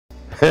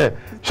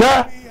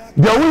Sha,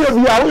 the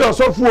we are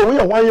so full, we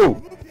are one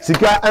you.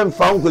 Sika and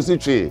found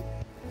Kosichi.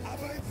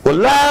 The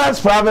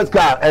last private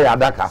car,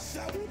 Adaka.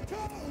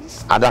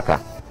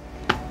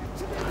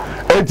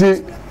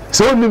 Eti,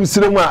 so nim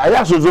cinema,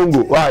 I so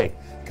zongo, why?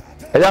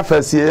 I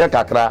first year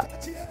kakra.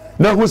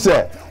 Now who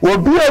say, will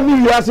be a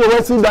new year, so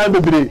what's in that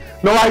baby?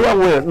 No, I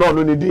am no,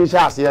 no, need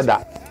chance here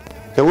that.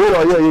 The way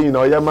you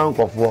know, your man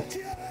for.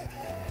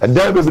 And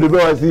then baby,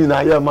 I see in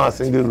a man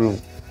single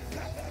room.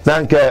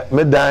 Nanke,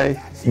 midday,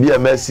 be a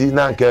messy,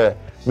 nanke,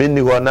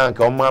 mini or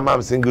nanka, or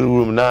mamma single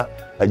room now,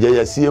 a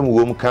jay see him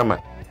womb come.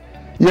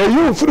 Yeah,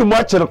 you free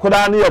much and could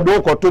only a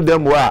book or to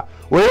them were.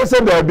 Well, you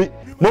said there be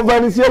more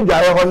vanity of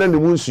Jaya on the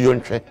moon's young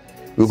train.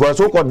 Because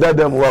so called that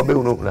them were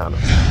being no plan.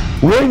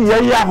 When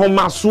ya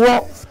home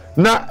swore,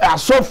 now a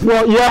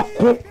software, ya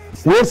cook,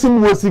 wasting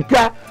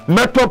Wosika,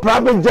 metal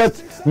private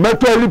jet,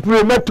 metal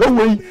lipre, metal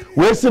way,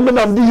 wasting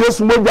of the years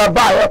moja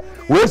buyer,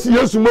 wasting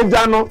years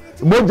mojano,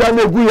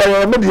 mojano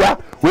guya media,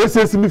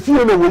 wasting me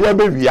feeling over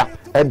baby,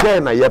 and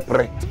then I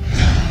pray.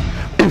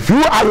 If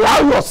you allow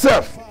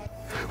yourself,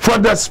 for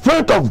the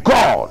Spirit of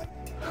God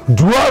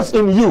dwells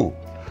in you,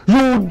 you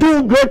will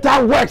do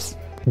greater works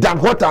than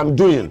what I'm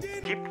doing.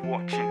 Keep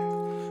watching.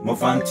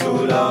 Move on to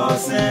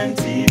Lordson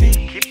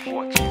TV. Keep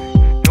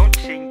watching. Don't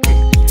change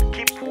it.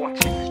 Keep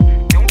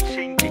watching. Don't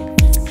change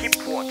it.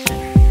 Keep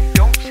watching.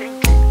 Don't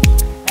change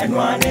it. And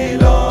one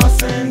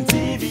Lordson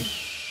TV.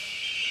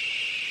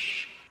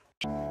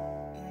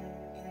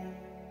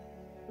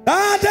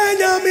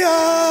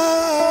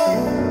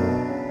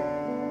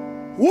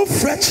 Wo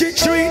frechi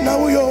tree na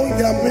wo yo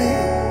nyame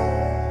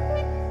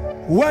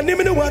wani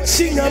me wa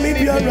chi nyame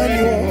bia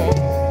rani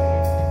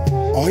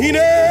wo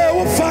ohine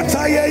wo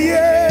fata ye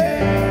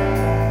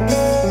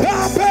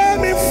na be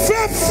mi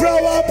frefra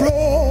wa bro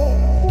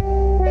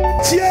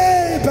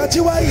tie beti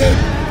wa ye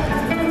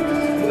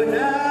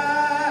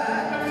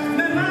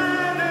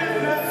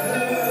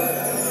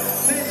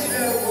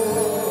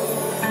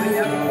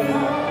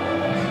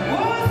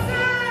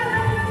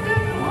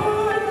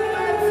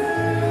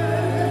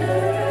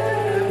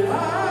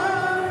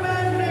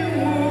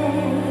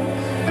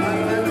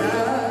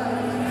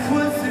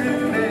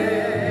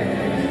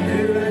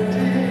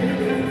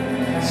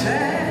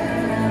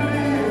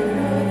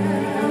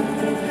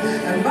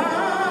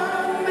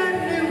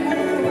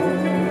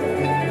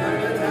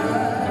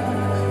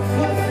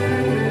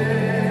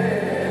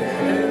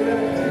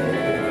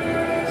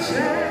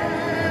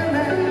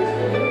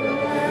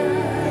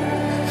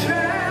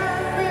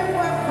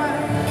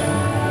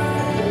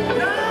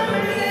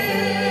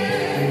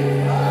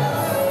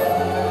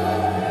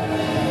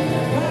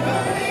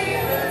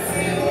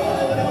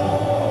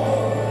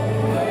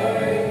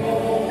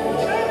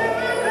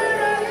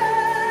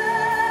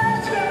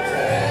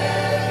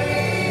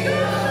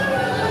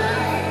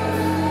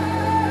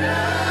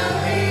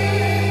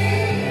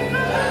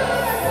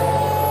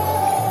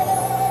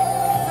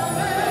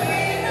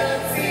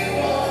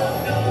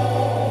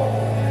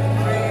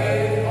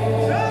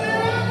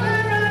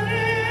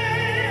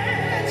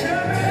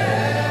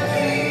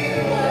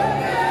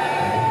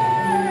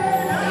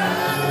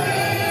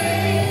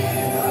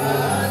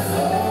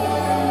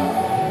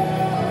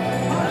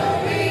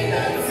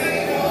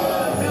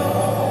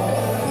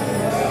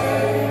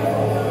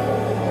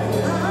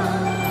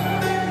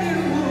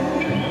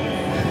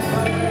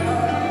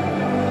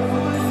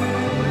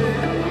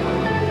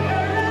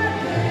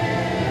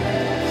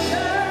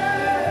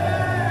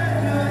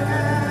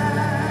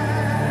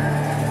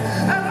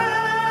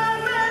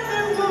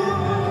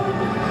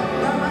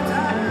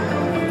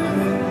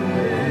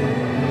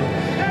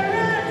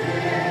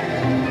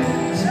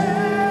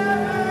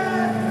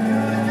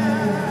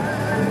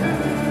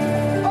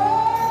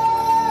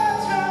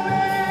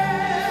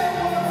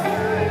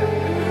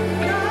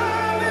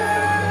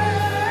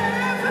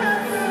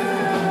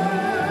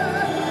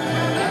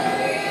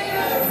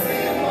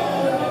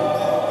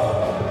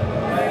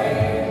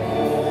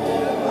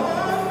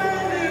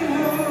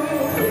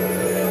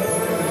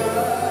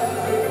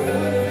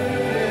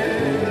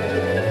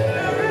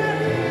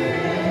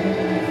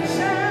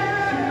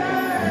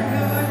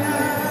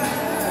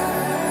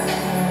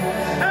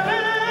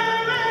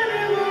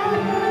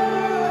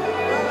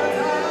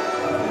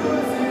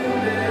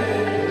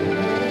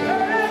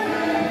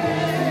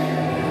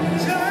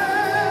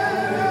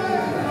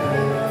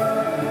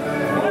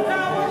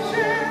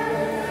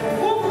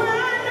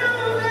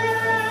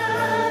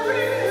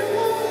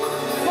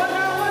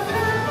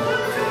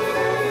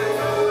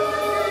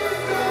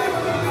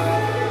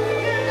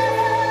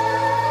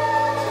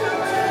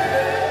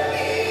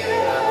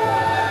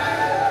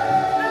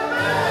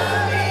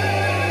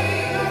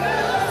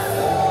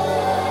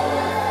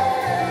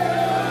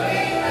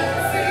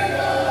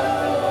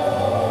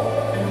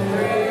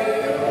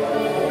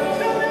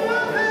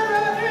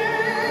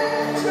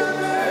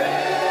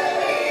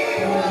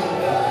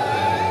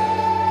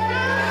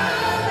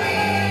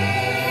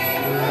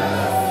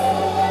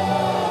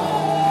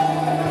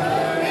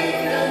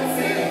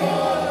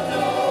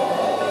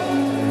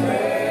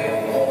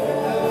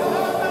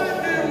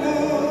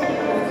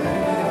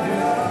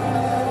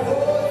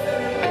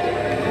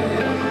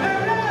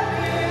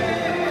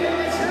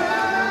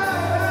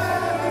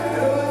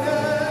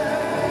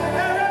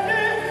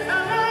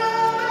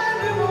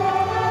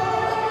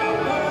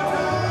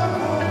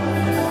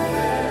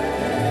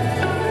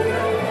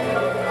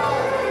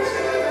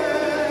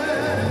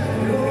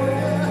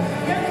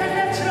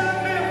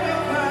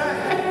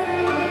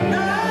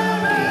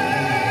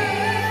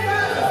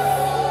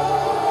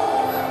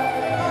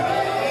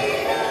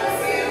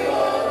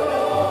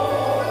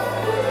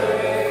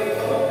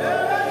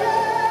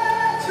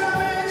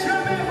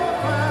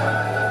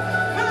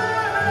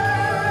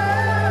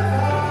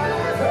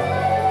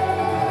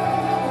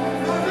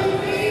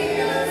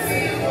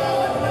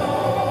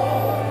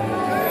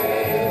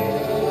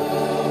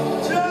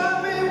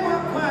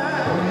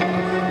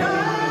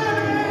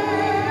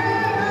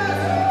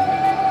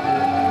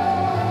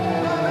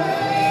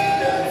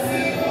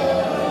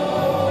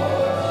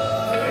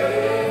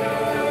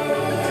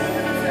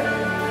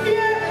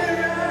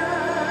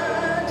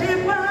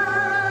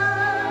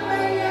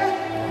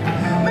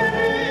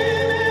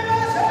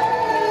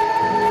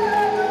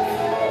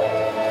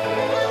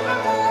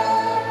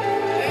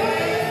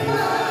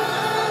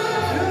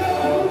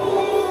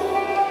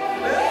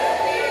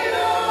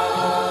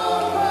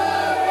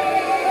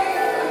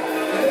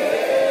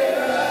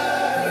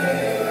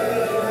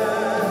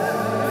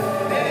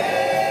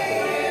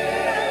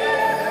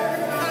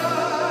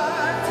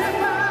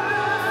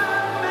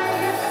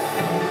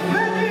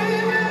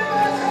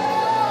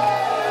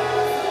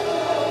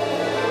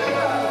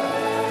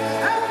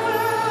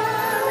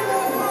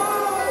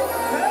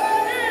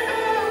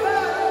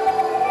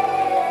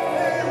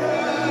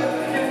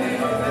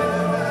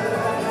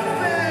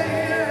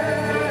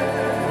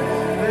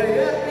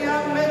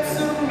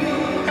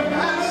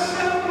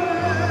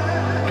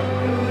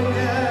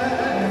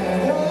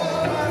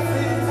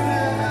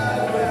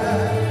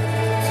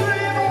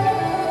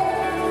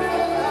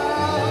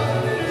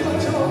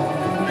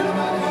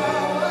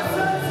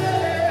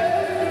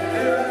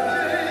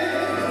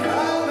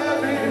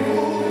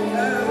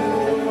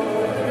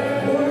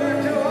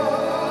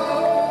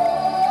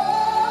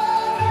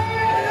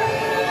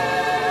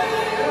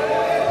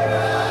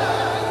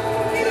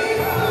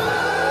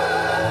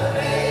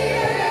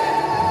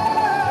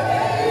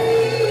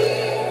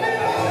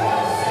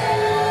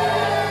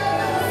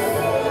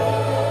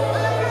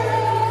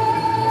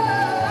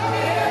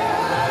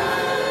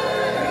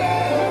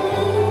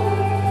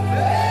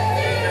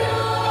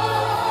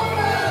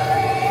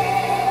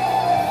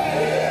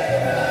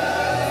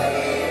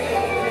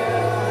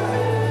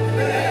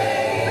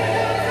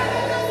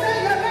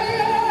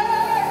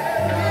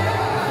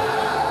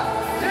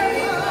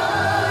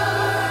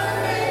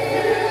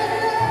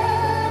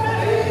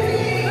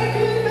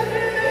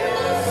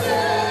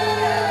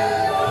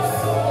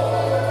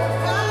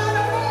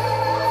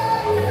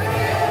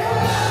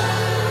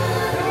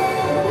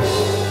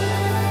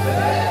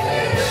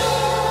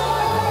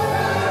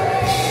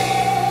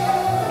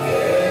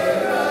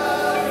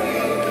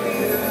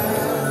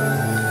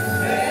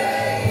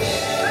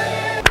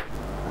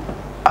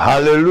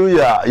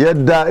Hallelujah.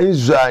 Yeda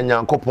Israel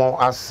nyankopon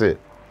ase.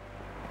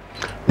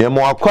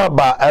 Nemo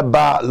akwaba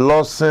eba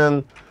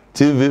Lordson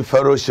TV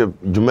fellowship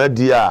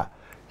jumedia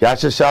ya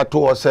hyehyɛ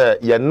to say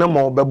ye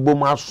nemo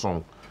bebom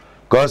asom.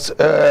 Cause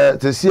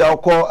to see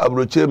akọ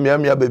abroche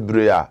miamia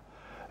bebre a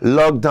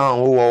lockdown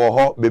wo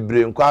ho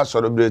bebre nkwa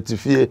asoro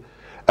bretifie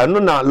eno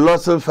na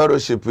Lordson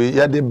fellowship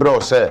ye de bro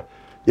say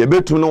ye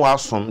betum no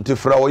wasom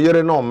tifra wo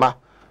yere no ma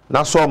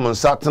na so mo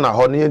nsatena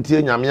ho ne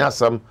yentie nyame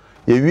asam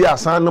ye wi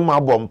asan no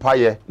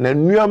mabompaye na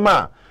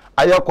nnuama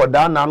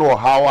ayekoda na no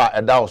hawa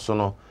eda so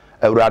no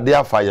awurade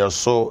afa ye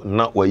so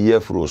na wayi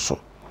afuro so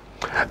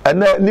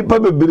ene nipa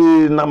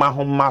bebre na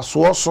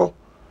mahomaso so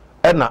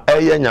ena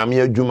eye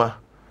nyame adwuma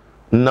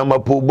na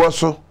mapobo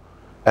so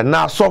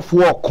ena asofo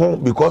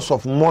okon because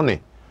of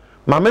money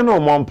mame no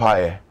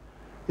mompaye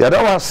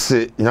yada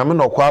wase nyame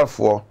no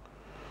kwalfo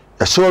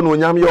ye hye no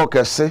nyame ye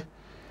okese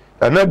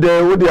ena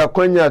de wodi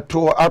akwanya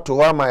to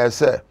ato ama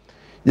yese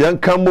yen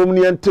kamom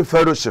ne ente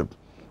fellowship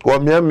wo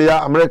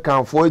miamia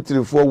American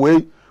 434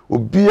 we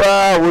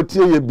obia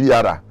wotie ye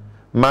biara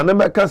mane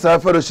meka sa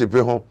fellowship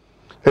ho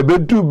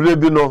ebedu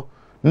brebi no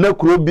na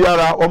kuro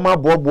biara o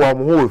mabobo am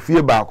ho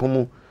ofie baako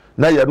mu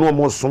na ye no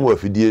mo som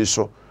afidie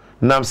so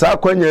nam sa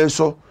kwanya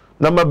so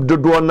na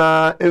mabdodo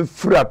na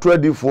emfiri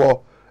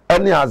atradifo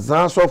ene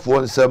azan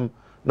sofo nsem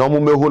na mo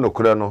mehu no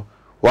kure no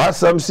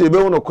wasam se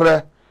behu no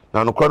kure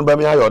na no kure no ba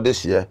me ayo de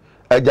hye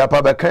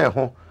agyapa be kan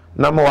ho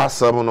na ma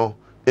wasam no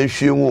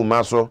ehwie nwu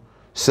ma so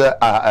se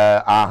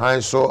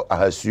ahan so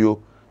ahasuo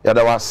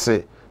yada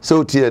wase se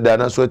otie da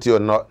na so tie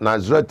no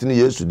Nazareth ni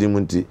Yesu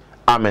dimunti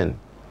amen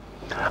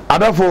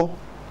adafo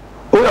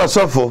o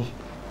yosofo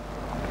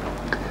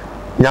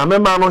nyame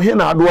ma no he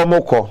na ado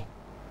mokọ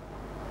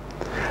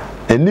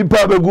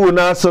enipa begu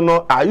na so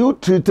no are you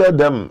treated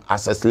them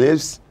as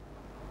slaves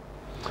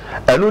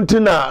enunti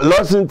na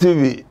Lordson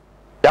TV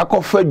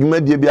yakofa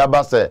dwumadie bi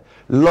abase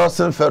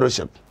Lordson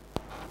fellowship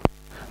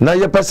na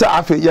ye pese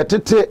afi ye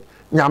tete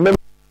nyame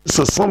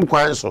so som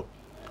kwan so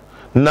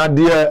na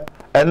de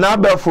ena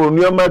be for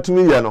nuama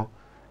tumi ye no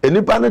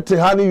enipa ne te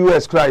ha ne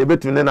US kra ye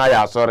betumi na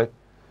ya asore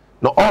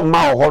no o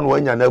ma ho no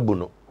anya na bu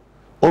no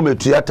o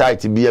metua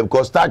tight bi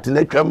because start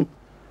na twam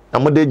na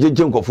mo de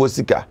jeje nkofo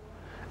sika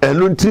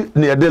enunti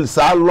ne edel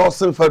sa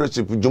Lordson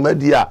fellowship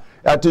dwumadi a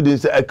ato din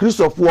se a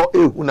Christopher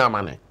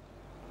ehunamane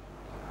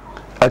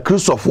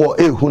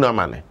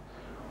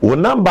wo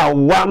number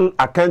 1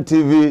 account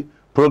TV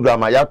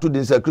program ayato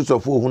din se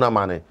Christopher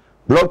ehunamane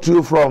block to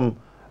you from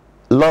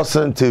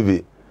Lordson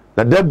TV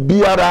na da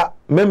biara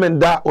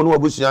memenda onu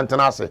wabusuya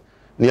ntenase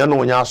ne ye no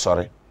wonya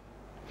asore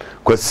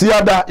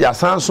kwasiada ya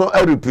sanso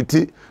a repeat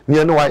ne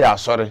ye no wa ya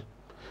asore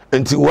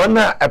enti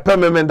wona epe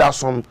memenda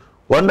som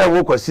wona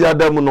wo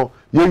kwasiada mu no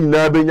ye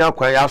nyina benya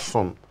kwan ya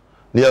som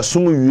ne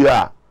yasum wi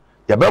a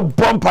ya be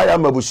bompa ya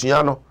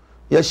mabusuya no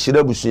ya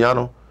hira busuya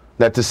no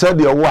na te se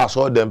de wo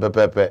aso dem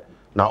pepepe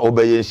na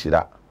obeye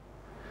hira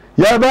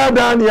ya ba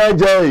dan ya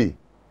jai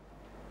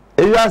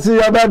eyasi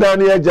ya ba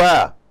dan ya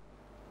ja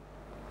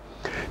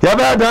ya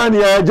ba dan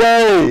ya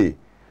jai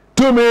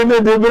tumi ne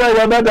de bra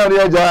ya ba dan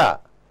ya ja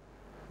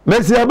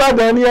mesi ya ba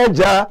dan ya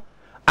ja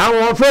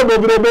awon fe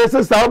bebrebe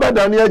sisa ba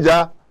dan ya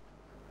ja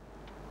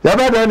ya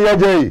ba dan ya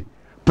jai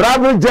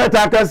private jet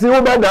akasi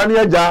wo ba dan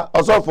ya ja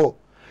osofo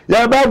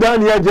ya ba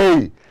dan ya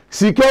jai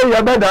sike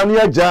ya ba dan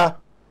ya ja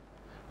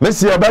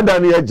mesi ya ba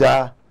dan ya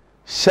ja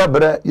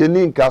shebre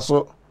yeni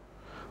nkaso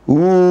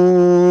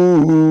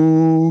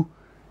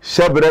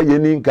shebre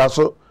yeni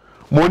nkaso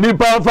moni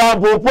pa fa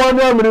popo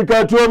ni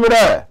America tu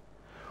omre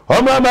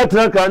o ma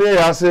matra kan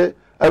ya se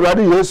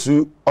awade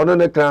Yesu ono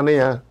ne kan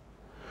ya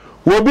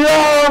wo bi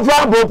o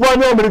fa popo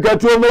ni America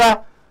tu omre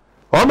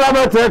o ma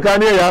matra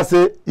kan ya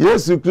se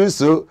Yesu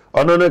Kristo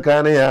ono ne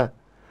kan ya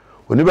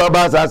oni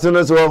baba asase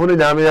no so ho ni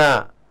nyame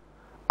a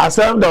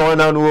asam da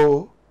wona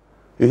no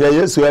ihe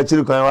Yesu a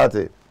chiri kan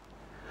wate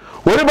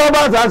woni baba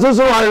asase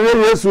so wa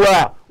Yesu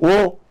a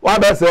wo wa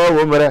be se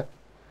wo mre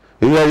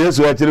ihe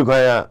Yesu a chiri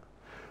kan ya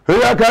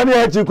ya kani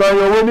ya chikwan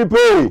yo woni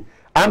pe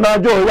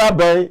anajo ya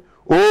ben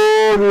o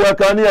ya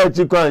kani ya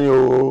chikwan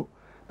yo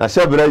na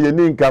shebra ye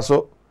ni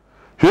nkaso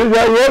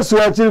ya Yesu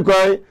ya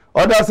chikwan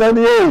oda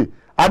sani e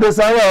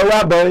adesan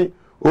ya ben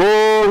o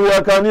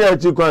ya kani ya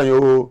chikwan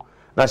yo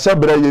na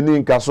shebra ye ni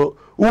nkaso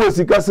wo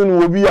sikasin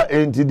wo bi ya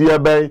entidi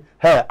ben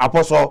he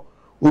apostle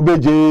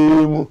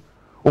ubejemu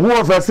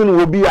wo fasin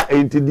wo bi ya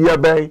entidi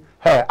ben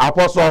he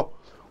apostle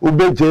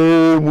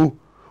ubejemu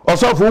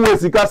osofo wo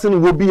sikasin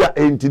wo bi ya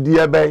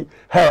entidi ben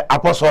he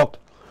apostle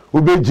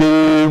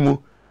ubejemu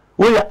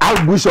wo ya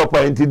archbishop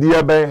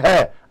entidi ben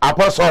he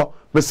apostle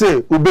me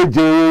say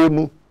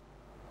ubejemu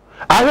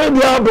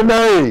ahedi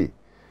abena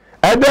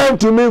eden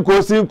tumi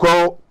ko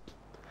sinko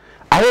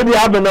ahedi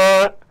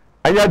abena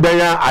anya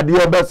danya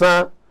ade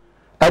besa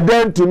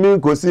eden tumi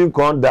ko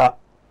sinko da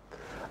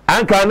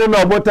anka ne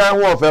no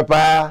botan wo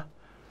fepa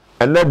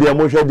enne de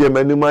mo hwe de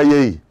manima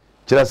yi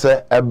kire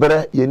se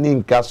ebre ye ni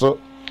nkaso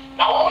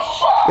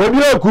obi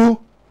oku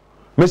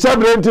me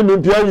shabrenti me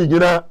mpia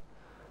yigina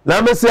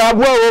na me se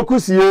aboa wo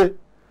kusie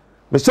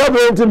me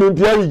shabrenti me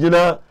mpia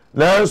yigina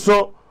na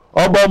nso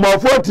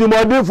obomofo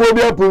timodifo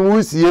bi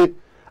apumusie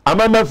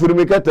amama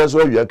firimi kete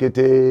so awia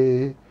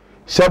kete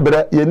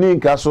shebra yeni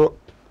nka so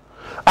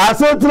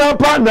asetra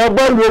pa na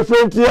ball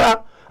refrentia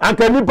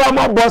anka nipa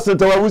ma boss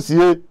ntawa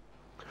wusie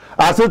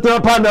asetra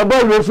pa na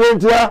ball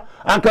refrentia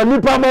anka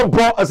nipa ma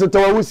bo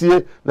asetawa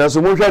wusie na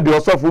so mo hwe de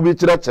osofo bi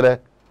kire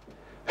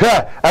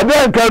he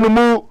adan kan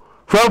mu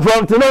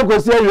from tena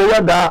kosi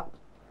ayeya da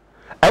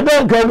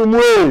adan kan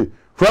mu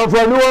from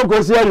ni won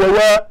kosi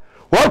ayeya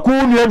wa ku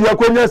ni de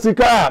akonya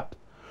sika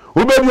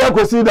ubebi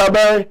akosi da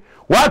bai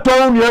wa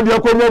to ni de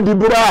akonya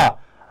dibira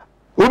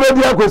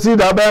ubebi akosi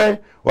da bai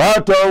wa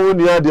to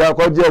ni de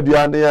akoje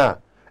aduane a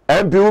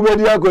mp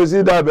ubebi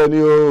akosi da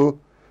bani o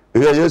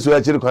Yesu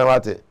a chiri kwan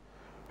wate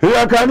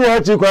he kan ni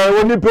a chi kwan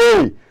woni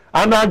pay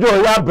anajo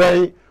ya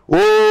bai o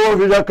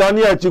he kan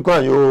ni a chi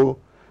kwan yo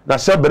na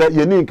shebere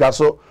yeni nka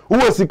so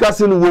wo sika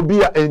se no wo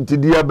bi a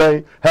entidia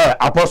ban he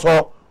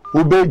apostle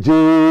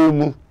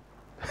ubejemu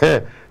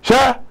he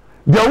sha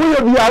de wo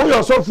ya bi a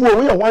wo sofu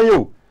wo ya hwan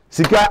yo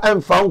sika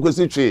emfa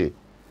nkosi twe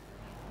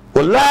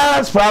o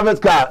last private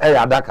car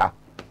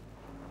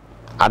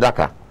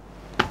adaka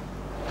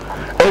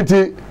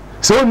enti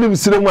so nim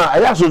siremu a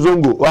aya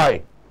sozongo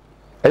why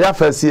aya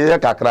fasie ya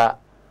kakra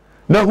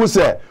na hu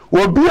se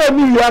obi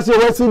ani ya se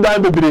wasi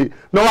dan bebre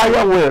na wa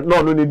ya we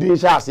no ni din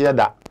sha ase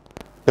da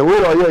e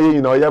we oye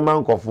yi na oye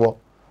man kofo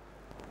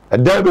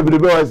dan bebre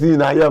be wasi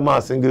na ya ma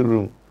single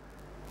room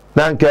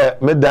na nke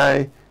me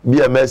dan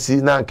bi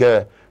amasi na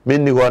nke me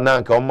ni ho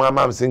na nke o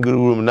ma single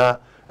room na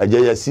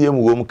aje ya sie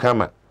mu wom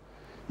kama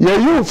ye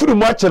yu furu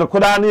mo akere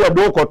koda na ye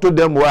do koto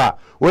dem wa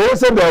we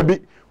se da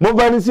bi mo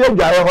ba ni sie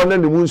adwaye ho na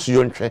ni mu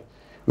nsuyo ntwe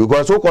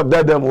because o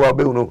koda dem wa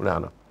be hunu hunu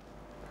na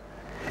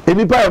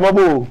enipa e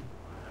babo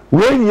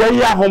we ye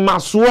ya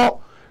homaso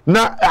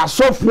na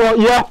asofo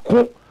ye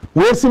ko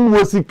we sim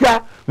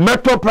wosika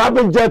meto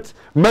private jet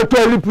meto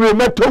elipre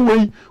meto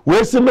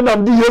we sim na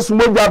mdi Yesu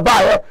moja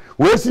ba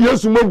we si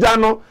Yesu moja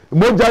no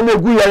moja na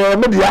egu ya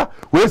media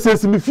we se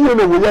sim fie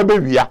no we ya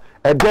bewia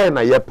e den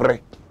na ye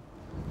pre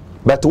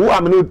but who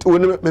am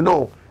me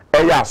no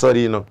e ya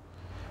sorry no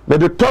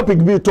but the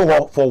topic be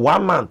to for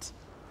 1 month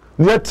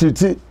near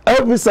titi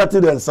every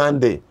Saturday and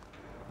Sunday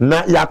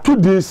na ya to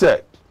this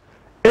say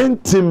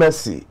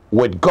intimacy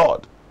with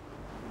God.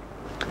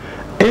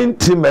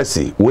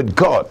 Intimacy with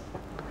God.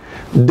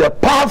 The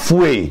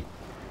pathway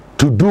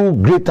to do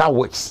greater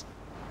works.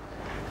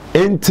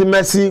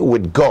 Intimacy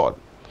with God.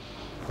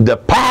 The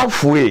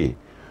pathway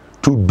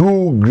to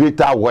do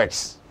greater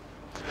works.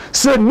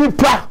 Se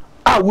nipa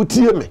a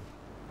wutie me.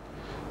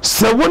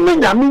 Se woni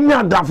nyame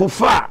nya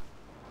dafofa.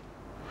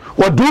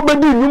 Wadu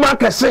bedi nyuma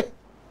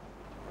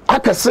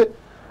akese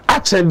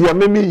achende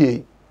amemi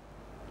ye.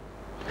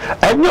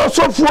 Enye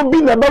osofo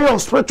bi na be your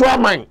spiritual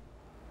mind.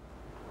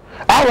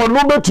 Awo no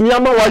betumi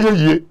ama wa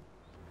ye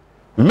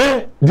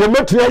me de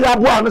metue ya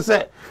bo an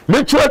se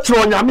me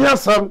churechro nyame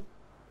asam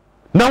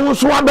na wo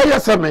so aba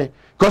yeseme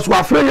because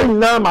wa frɛ ye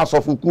nyina ma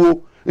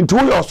asofokuo nti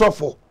wo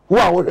yosofo wo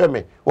a wo hwɛ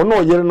me wo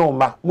no yere no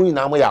mba mu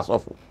nyina mo ya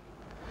asofo.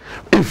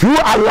 If you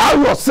allow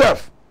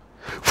yourself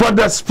for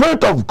the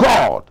Spirit of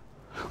God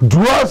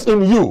dwells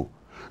in you,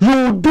 you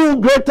will do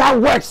greater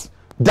works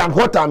than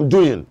what I'm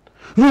doing.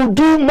 You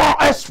do more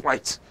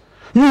exploits.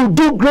 You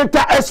do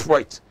greater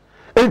exploits.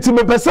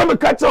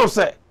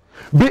 Say,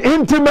 be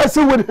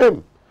intimacy with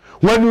him.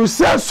 When you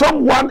say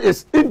someone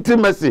is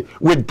intimacy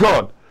with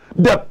God,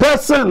 the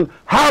person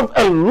have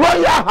a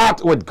loyal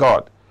heart with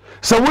God.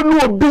 So when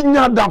you be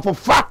down for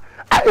fact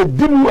a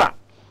dimwa,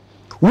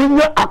 when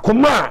you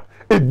akoma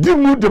a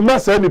dimu de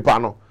massa any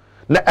pano,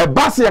 na a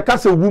basi a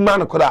case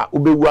woman koda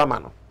ube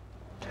woman.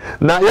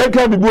 Now you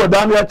can be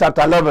Daniel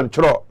chapter 11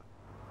 chro.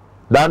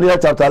 Daniel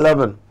chapter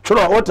 11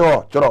 chro what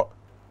chro.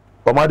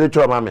 Omade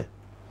chro mame.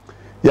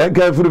 You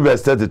can free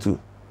verse 32.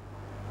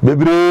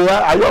 Baby,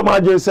 ayo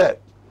maje say.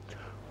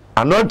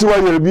 Anonto wa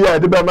yebi a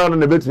de be man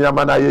na betumi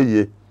amana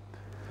yeye.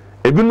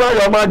 Ebi no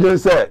ayo maje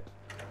say.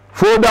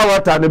 Foda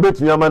water na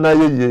betumi amana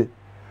yeye.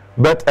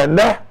 But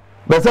ene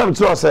be say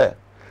tro say.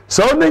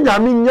 So ne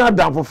nyame nya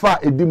danfofa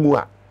edimu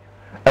a.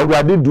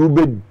 Awurade du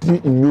be di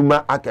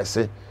nyuma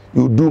akese.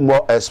 You do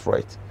more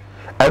exploit.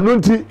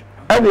 Anunti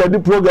ene ye di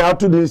program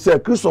to the say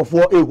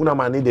Christopher ehuna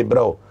mani de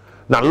bro.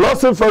 Na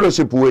Lordson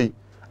fellowship way.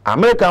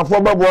 American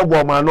for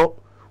babo mano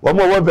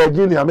wo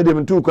Virginia me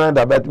dem tu kan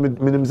da bet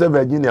minim se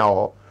Virginia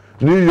ho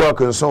New York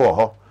nso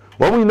ho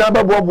wo nyina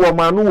babo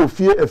mano wo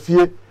fie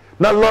afie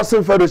na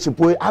Lordson fellowship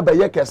we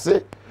abaye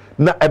kese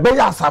na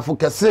ebeye asafo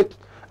kese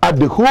at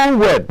the whole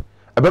world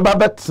ebeba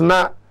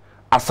betna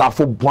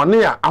asafo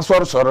bone a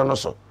asoro no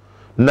so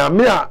na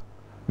me a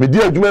me di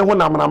adwuma ho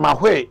na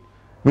mahwe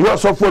me yo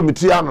sofo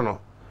miti ano no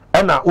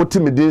e na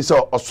oti me di se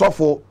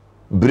osofo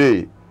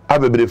bre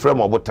abebre frem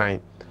obotan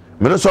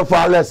me so for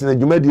Alex na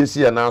dwuma die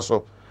si na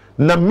so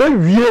na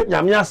mawie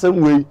nyame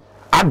asem wei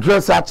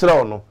address a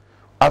kire no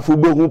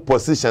afubo hu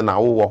position na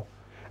wo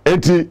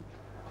enti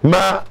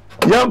ma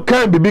yam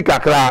kan bibi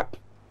kakra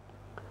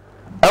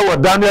e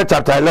Daniel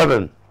chapter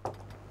 11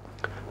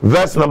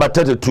 verse number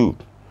 32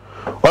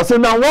 o se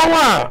na won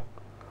a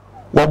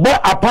wo bo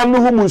apam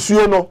no hu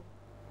musuo no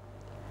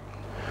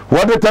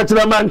What the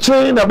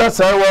tetramanche na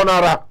besa won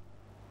ara.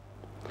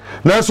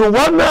 Na so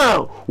one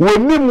now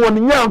wonim won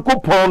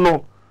Nyankopon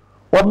no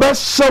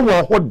obehye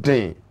wo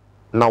hoden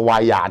na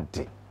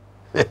wayade.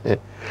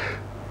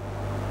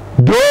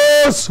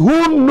 Those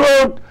who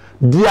know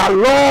their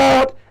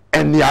Lord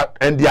and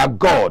their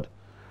God,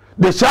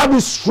 they shall be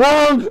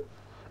strong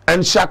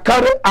and shall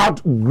carry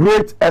out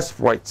great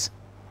exploits.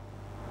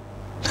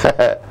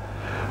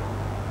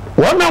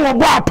 One now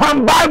go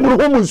upon Bible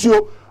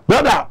home.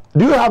 Brother,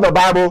 do you have a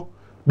Bible?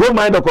 Don't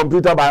mind the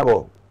computer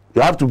Bible.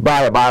 You have to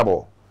buy a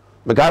Bible.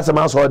 Because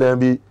some saw them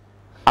be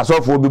as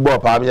of will be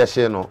bought by me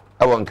no.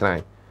 I won't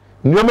cry.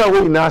 No matter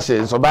what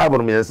you so Bible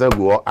me say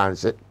go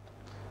answer.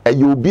 And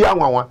you be a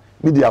one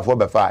media for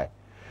before.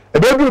 A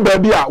baby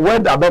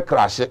when the back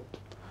crash it.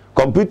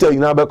 Computer you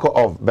now back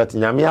off, but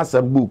nyame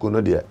asem book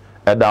no there.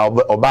 E da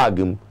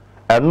obagim.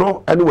 And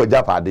no anyway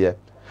japa there.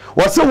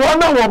 Was so one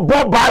na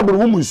wo Bible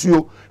wo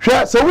musuo.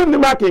 Hwe so we ni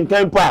mark in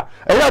campa.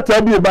 E ya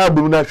ta bi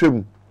Bible na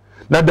hwem.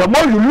 Now the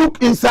more you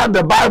look inside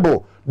the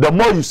Bible, the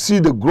more you see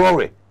the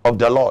glory of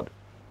the Lord.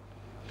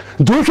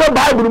 Do you show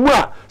Bible mu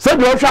a say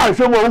do you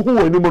show wo hu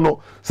wani mu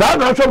no. Sa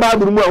na show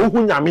Bible mu a wo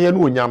hu nyame ye no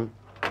onyam.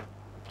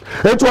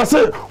 It was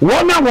say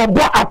one na wo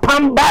bo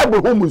apam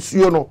Bible hu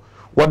musuo no.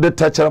 What the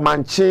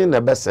tetramanche na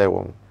be say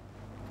won.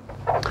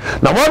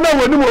 Na one na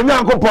wani mu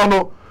Nyankopon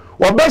no,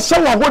 wo be hye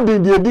wo ho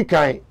de edi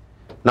kan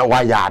na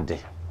wa yaade.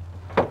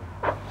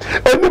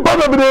 Eni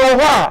baba bi de wo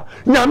ha,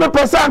 nyame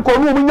pesa anko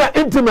no mu nya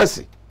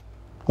intimacy.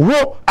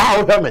 Wo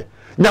a wo me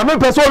nyame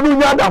pesa onu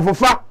nya da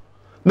fofa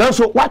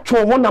nanso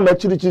watwo ho na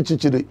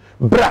machirichichiri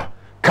bra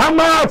come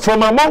out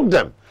from among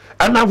them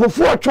and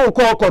afofo atwo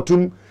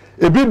kokotum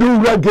ebi do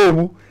wura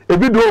game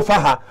ebi do fa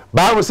ha.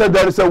 Bible said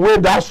there is a way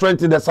that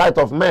strength in the sight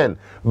of men,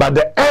 but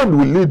the end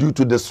will lead you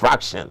to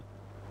destruction.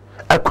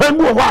 Akwan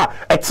wo ha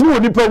etini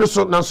oni pe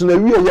so nanso na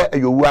wie ye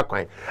ayowu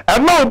akwan e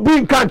ma obi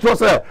nkan tro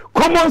say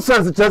common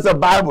sense tell say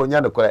Bible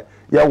nya de kore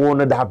ye wo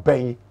no da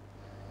ban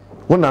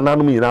wo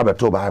nananum yina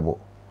beto Bible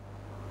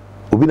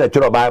obi na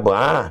chiro Bible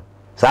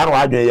sa na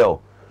wadwen ye o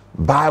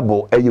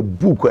Bible eye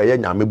book eye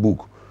nyame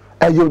book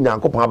eye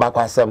Nyankopon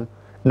abakwasem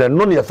na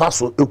no ne fa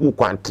so ehu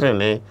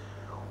kwantrene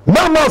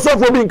mama so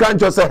for bi nkan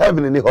tro say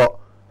heaven ni ho.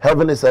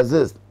 Heaven is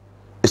exist,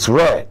 it's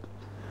red.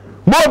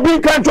 More bi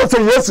nkan tro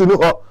say yes ni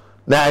ho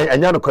na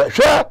anya no kra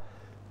hwe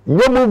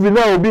nye movie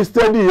na obi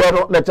study ye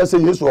no na say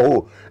yes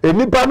ho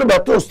enipa no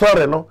beto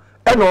story no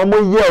e na omo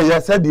ye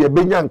said de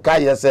benya nka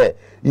ye say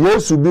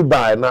Yesu bi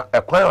bai na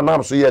ekwan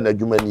onam so ye na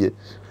adwuma nie.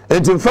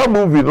 Enti fa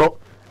movie no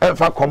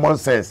fa common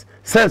sense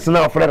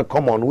na friend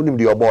common unim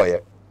de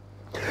oboye.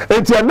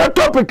 Enti na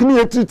topic ni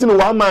etiti no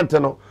 1 month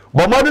no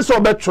but mother so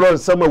be tro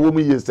nsam a wo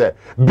mu ye say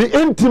be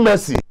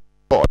intimacy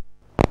God.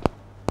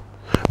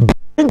 Be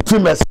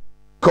intimacy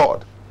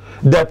God.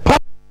 The power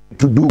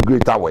to do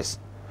greater works.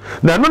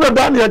 Now no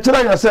da na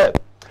kira ya say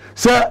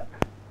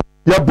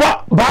ya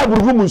ba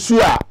Bible room su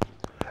a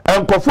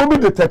enkofo bi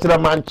de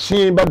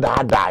tetramanche be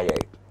da ye.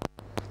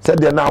 Say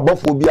de na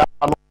abofo bi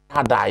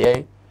aba da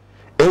ye.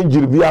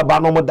 Angel bi aba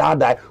no mo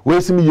da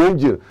we see me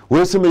angel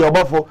we see me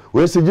yobofo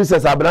we see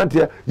Jesus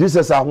abrante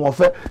Jesus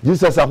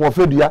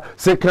ahofe dua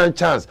second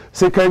chance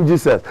second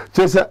Jesus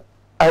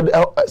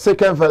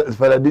second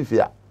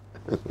Philadelphia.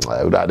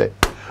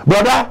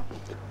 Brother,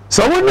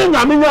 so when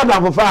you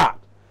are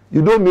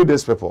you don't need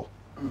this people.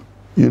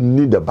 You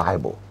need the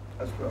Bible.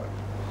 That's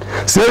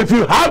right. So if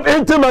you have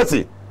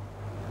intimacy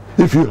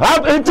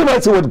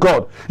with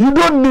God, you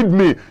don't need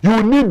me.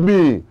 You need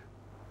me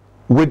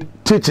with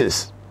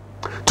teachers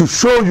to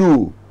show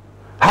you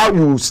how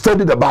you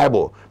study the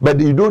Bible. But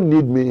you don't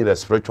need me in a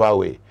spiritual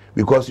way.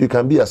 Because you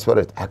can be a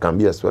spirit. I can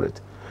be a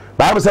spirit.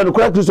 Bible said,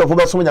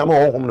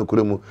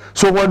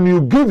 so when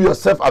you give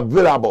yourself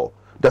available,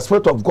 the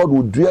Spirit of God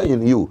will dwell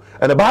in you.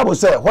 And the Bible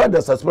says, where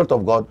there's a Spirit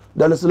of God,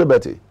 there is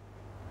liberty.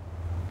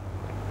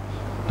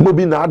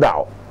 Mobi na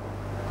adao.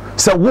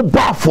 So wo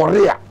ba for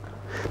ya.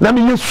 Na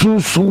me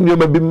yesunsun ye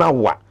mabi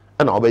mawa.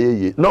 And obey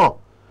ye. No.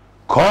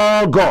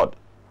 Call God.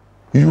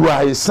 You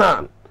are his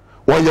son.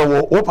 Or you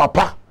wo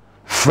papa.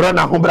 Friend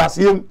na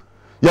hombrasiem.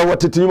 Ya wo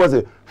titi mo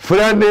say,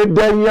 friend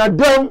den ya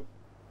dem.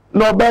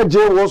 No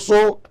beje wo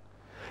so.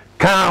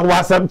 Kan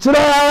wasam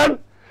chiran.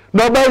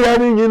 No be ya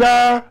ni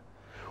nyina.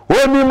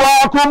 Oni mo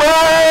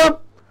akuma.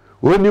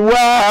 Oni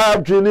wa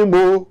adwini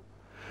mo.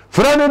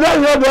 Friend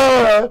den ya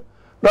dem.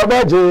 No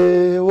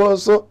beje wo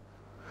so.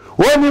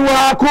 Oni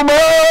wa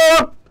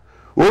akuma.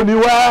 Oni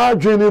wa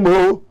adwini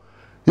mo.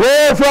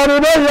 Ye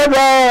friend den ya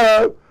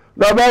dem.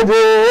 No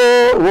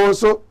beje wo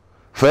so.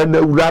 Friend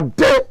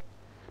urade.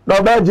 No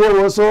beje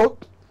wo so.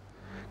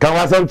 Kan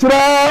wasam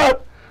chiran.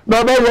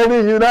 No be ya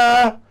ni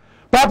nyina.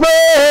 Papa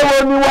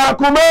oni wa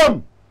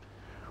akuma.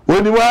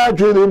 Oni wa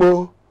adwini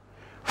mo.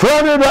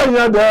 Friend den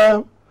ya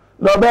dem.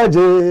 No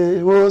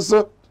beje wo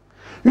so.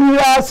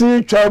 Ya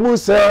si twamu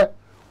se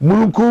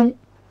munkum.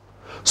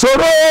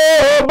 Soro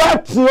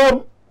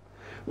batiom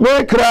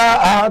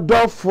mekra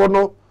adofo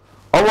no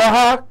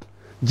owa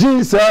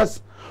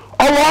Jesus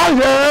owa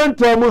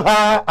yentem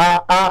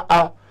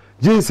ha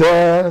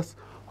Jesus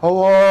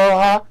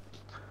owa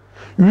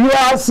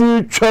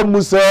wiase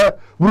twam se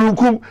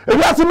burukum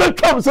wiase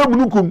metwam se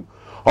burukum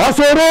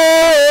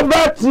osoro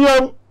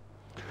batiam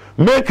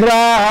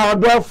mekra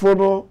dofo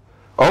no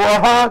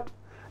oha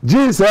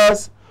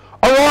Jesus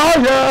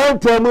oha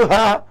temu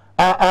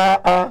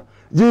ha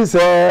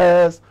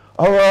Jesus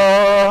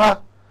oha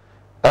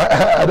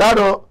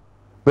adado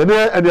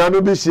bene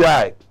anuanu bi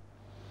hia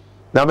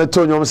na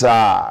metonyom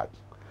sa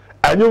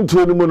anyum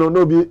tuo ni mu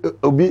no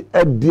obi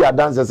adi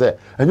adanse se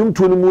anyum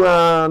tuo ni mu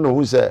a no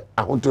hu se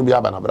ahonto bi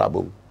aba na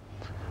brabom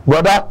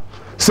brother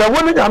se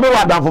woni nyame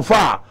wa danfofo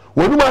a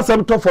wonu ma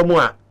asem to fam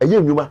a eye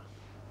nwuma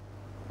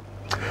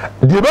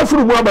die ba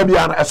furu mu aba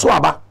bia na eso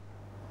aba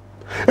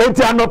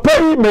enti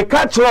anopai me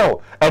ka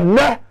kiro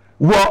enne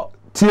wo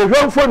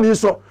tiehwemfo ni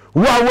so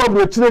wo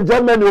bro chire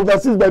Germany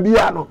overseas ba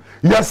bia no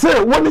yese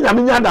woni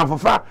nyame nya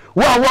danfofa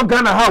wo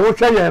Ghana ha wo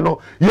hwe ye no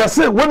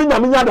yese woni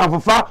nyame nya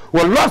danfofa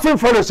wo Lordson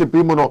fellowship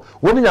mu no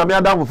woni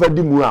nyame danfofa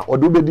di mu a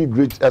odo be di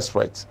great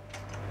exploit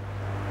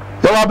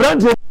ya wa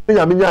brand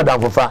nyame nya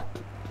danfofa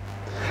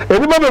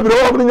eni ma bebre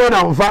wo nya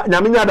danfofa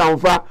nyame nya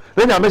danfofa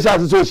le nyame sha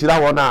so hira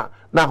wo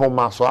na ho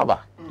ma so aba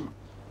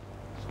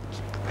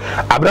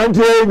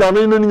abrante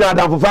nyame no nya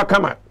danfofa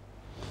kama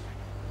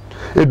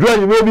edura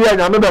nyime bi ya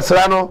nyame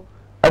besra no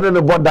ene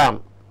ne bodam.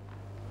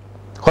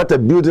 What a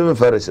beautiful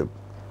fellowship.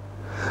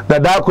 The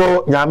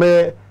dako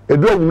nyame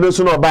edura nyime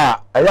so no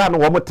ba eya no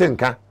wo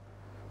motenka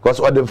because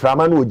odem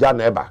frama no oja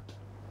na eba.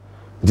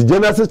 The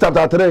Genesis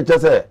chapter 3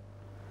 say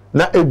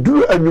na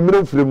eduru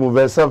anyumire mfirimu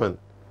verse 7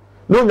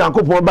 no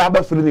nyankopon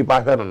ba firi ni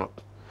pa hwe no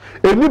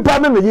enipa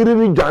ne yiri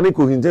ni dwane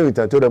ko hinje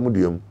witato mu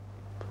duam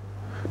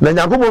na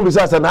nyankopon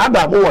bisa say na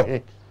adam wo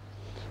he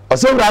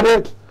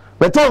osewrade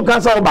beton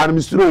kansa ba na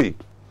mistroyi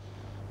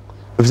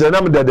ifse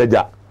na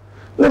mdedeja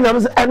na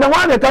nyam se na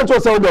wane ka cho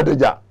se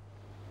mdedeja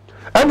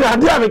ene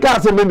ade a me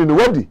ka se meni no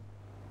wadi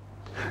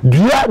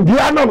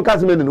dua no me ka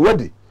se meni no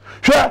wadi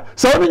hwe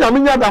se oni nyam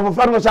nya da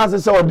fofa no chance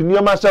se odi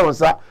nioma hye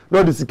wonsa na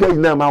odi sika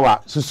ina ma wa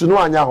susu no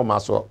anya ho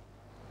maso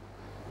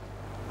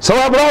so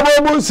wa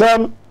bravo mu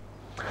sam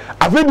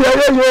afidi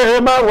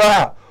ye ma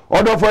wa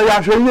odofo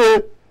ya hwe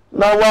ye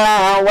na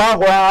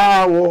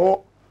wa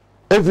wo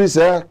every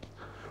say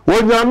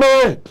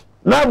wonyame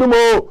na dumo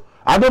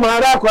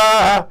adumara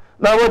kwa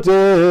na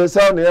wote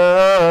sonia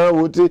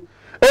wote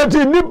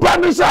eti nipa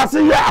ni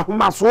shase ya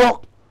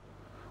ahomaso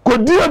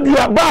kodi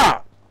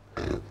aduaba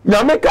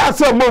nyame ka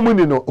se momu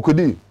ni no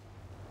kodi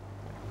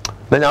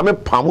na nyame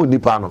pamu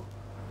nipa no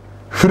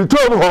firito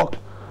ho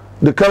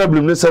de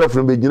karablim ne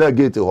serafin be gina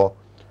gate ho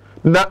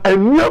na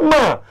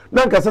enwema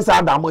na nka sesa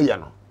adamu ye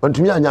no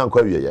ontumi anya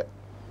nkwa wiye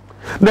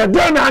na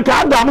de na nka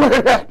adamu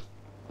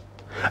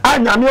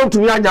anya me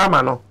ontumi anya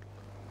ama no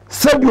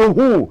sabi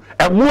ohu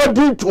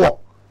emodi to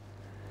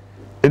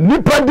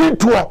nipa di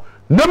to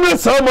na me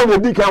sawo mo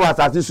di kan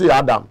wasase so ya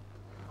adam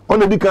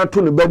on di kan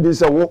to ne bedi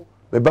se wo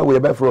me ba we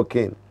be fro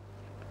king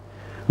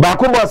ba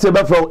ko mo se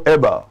be fro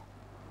eba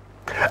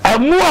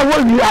amu a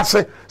wo wi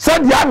ase se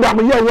di adam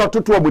ye wo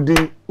toto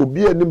obudi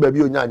obi ani ba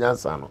bi onya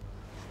anyansa no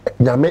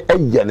nyame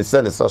eye ne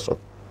se ne so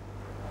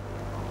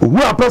ohu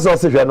a pese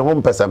se hwe ne ho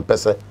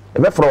mpese e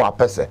be fro wa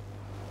pese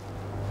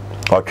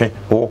okay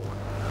o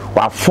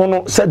wa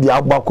fono se di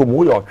agbako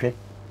mu yo twe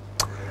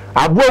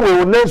abo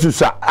wo na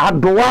susa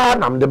adowa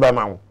nam de be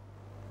ma wo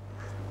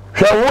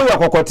hwe wo ye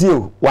kokote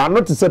o wa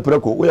no te se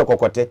preko wo ye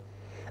kokote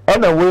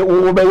ena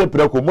wo be ye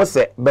preko mo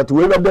se but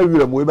we be da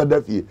wira mo we be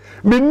da fie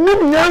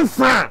menim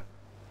nyansa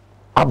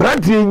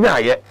abranti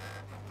nyaye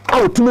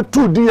a otumi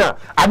tu din a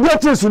ade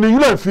atesu ne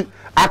yira fi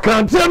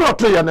akante no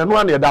to ye ne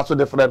no na ye da so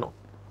de fre no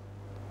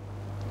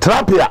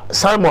Trapia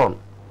Simon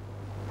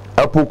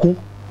apoku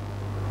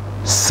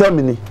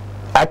semini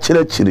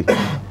achirechiri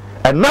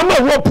enama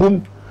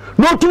wopum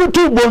no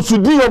tutu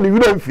bonsudi ya ni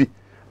yira mfi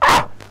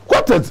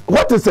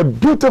what is a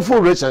beautiful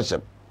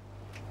relationship.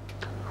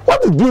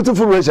 What is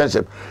beautiful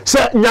relationship?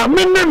 Say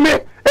nyame ne me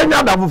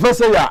enya da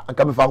fofese ya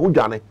aka me fa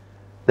hodwane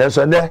den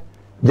so ne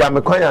ya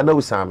me kwan ya na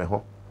usame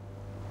ho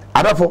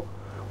adafo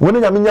woni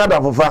nyame nya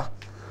da fofa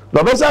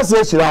no be sa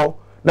se hirawo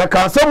na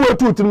ka asem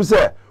wetu tirim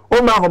se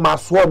o ma ho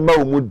maso ma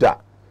o muda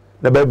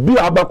na ba bi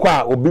abakwa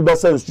a obi be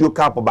sa nsuo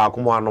cup ba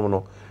komo anom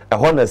no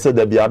ho na se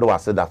da bia do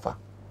wase dafa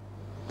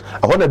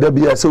ho na da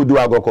bia se odi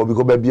agoko bi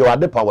ko ba bia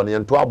wade pa woni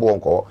nto abo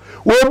nko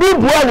obi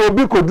bua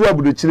obi kodu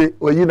abuduchire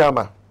oyi na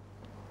ma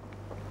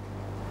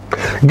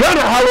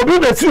Ghana ha obi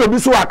na si obi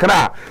so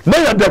akra na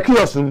ya da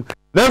kiosum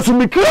na so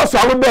mi kios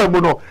awo da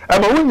mu no e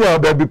ma wunya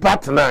ba bi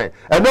part 9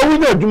 e na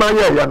wunya adwuma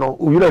ye ya no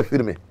uyira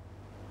firme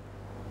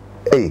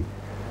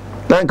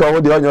na nka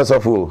wo de onyo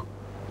sofo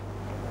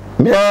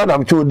mi na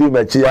mchu di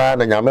machia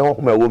na nyame ho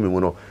ma wo mi mu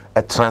no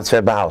e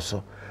transfer ba house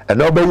e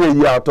na obaye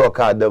yi auto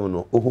ka adam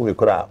no ohu mi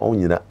kura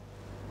onyina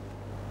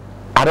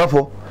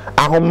adafo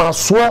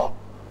ahomaso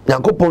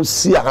yankopon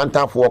si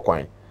ahantafo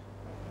kwan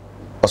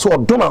oso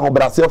odoma ho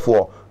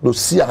brasefo no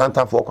si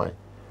ahantafo kwan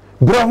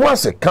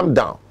brahwase calm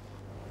down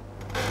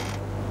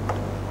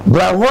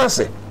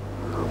brahwase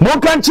mo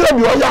kan kire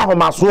bi oya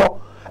ahomaso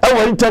e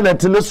wo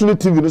internet na sunu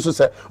tv no so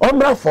se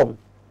ombra form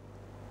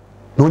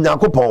no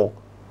yankopon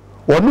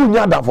wonu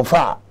nya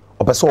dafofa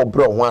opese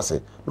obre ho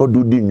ase no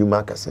do di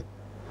nnwuma kase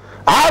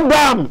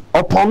Adam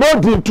upon no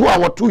di to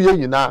our 2 year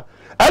nyina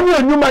any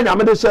nnwuma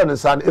nyame de share ne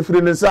san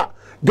efiri ne sa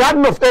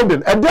Garden of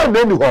Eden and then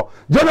any ho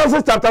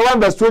Genesis chapter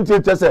 1 verse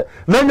 28 say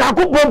na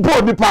Yakobon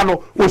po nipa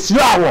no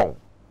ohia won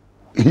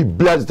he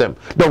blessed them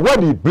the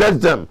word he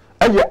blessed them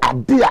eye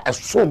ade a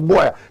so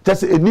boy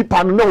just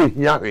nipa no na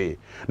ohia hwe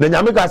na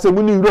nyame ka say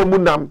muni wura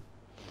munam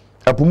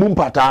apumu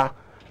mpata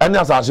any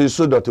asase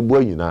so dot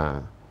boy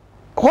nyina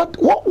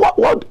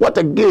what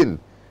again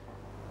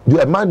do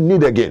a man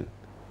need again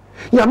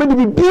nyame de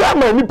bibia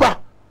ma nipa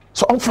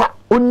so onfa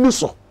onni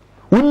so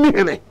onni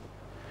hene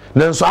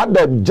nanso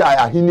ada jai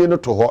ahini no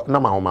to ho na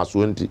mahoma so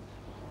nti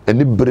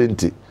eni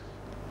brenti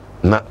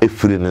na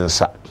efiri ne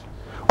nsa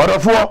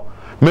odofo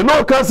me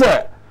no ka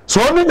se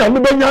so oni nyame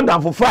benya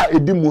danfofa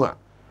edimu a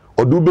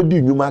odu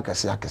bedi nnwuma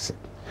akase akase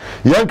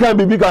yanka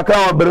bibi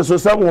kakra o bereso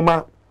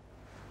samwoma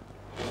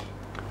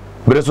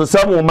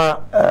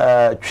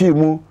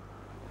twimu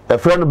a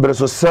friend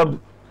bereso sab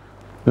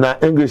na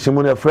English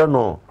mu na friend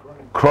no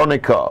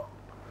Chronicle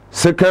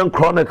Second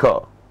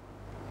Chronicle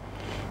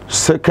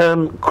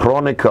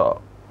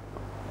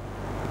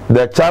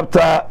the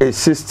chapter is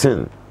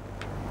 16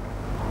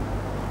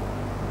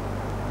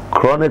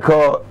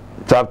 Chronicle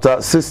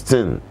chapter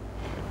 16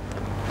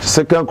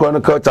 Second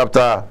Chronicle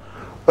chapter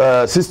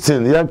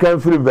 16 yan kan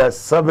free verse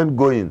 7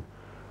 going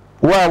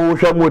why we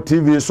show more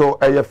TV so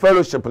a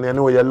fellowship na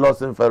no ye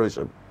Lordson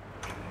fellowship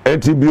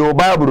enti bio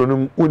Bible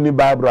no uni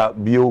Bible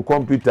bio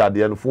computer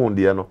de no phone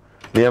de no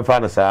na yan fa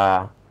na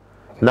sa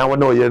na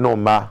wona o ye no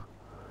mba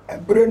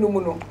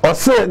ebrenumu no o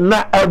say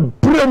na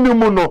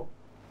ebrenumu no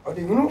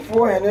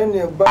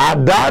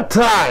at that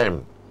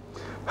time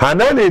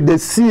Hanani the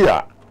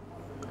seer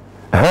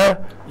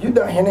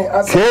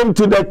came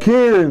to the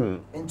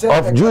king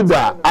of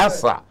Judah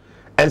Asa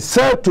and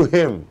said to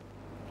him,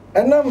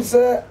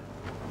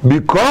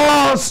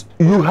 because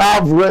you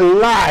have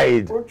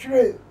relied on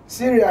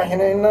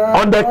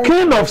the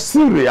king of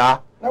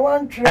Syria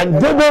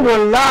and David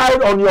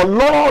relied on your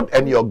Lord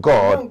and your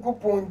God,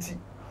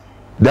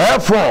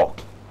 therefore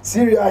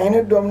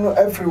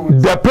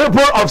the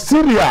people of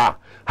Syria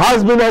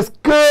has been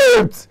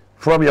escaped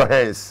from your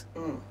hands.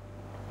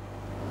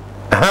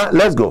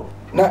 Let's go.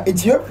 Now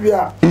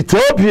Ethiopia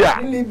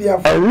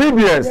and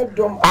Libyans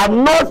are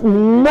not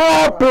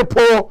more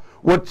people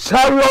with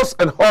chariots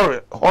and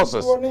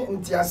horses.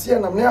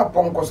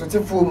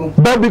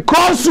 But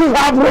because you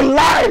have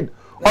relied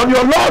on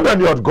your Lord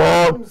and your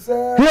God,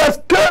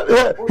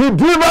 he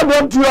delivered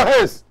them to your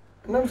hands.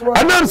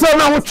 And then say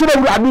now what should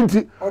I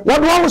do?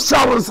 What was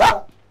showers?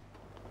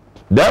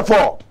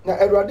 Therefore,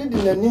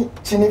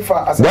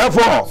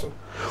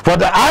 for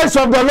the eyes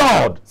of the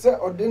Lord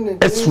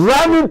is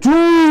running to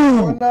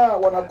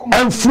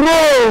and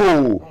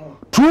fro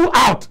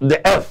throughout the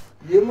earth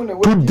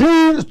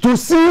to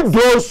see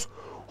those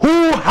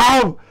who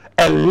have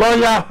a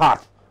loyal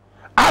heart.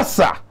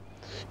 Asa,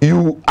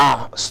 you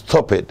are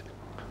stupid.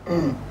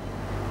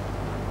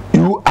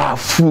 You are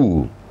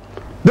fool.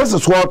 This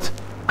is what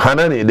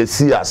Hanani the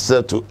seer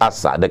said to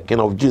Asa, the king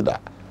of Judah.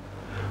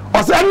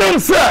 Asa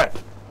said,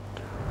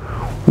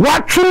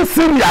 what true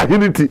Syria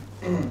unity?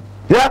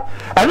 Yeah,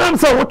 and I'm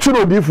saying what you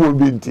know different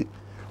binti.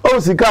 Oh,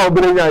 sika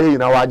obrenya ye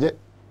na waje.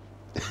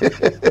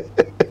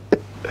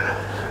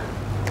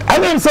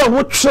 And I'm saying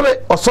what sure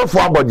osofo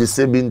aboje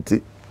se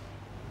binti.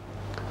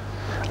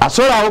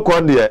 Asora wo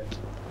kon de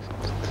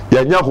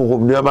ya nya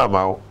hohom ne ma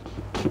ma wo.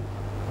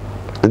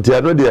 Nti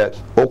ano de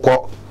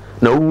okọ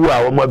na wu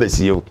a wo ma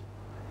besiyo.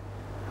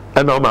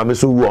 E na o ma me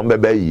so wu o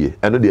mbeba yie.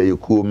 Ano de ye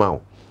kuo ma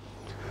wo.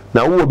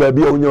 Na wo ba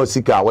bia onya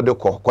sika wo de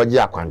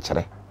kọje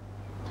akwankyere.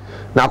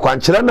 Na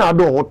kwankyere na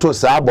ado ho to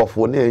sa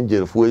abofo na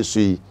angelfo esu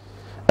yi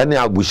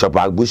ene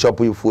bishop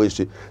ifo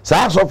esu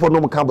sa asofo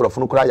no mka brofo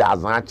no kura ya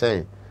azan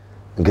achen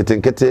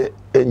nkete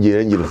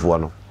angelfo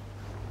no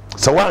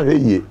so wan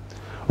heye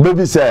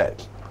baby say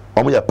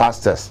omo ya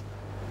pastors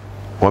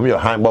omo ya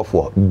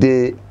handbofo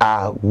they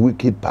are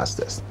wicked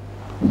pastors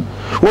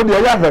wo de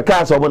ya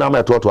hweka so omo na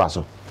ma to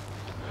aso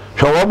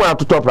hwe omo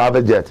atoto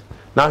private jet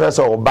na hwe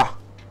so oba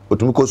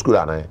otumi ko school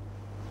anan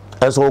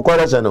enso wo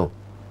kwara no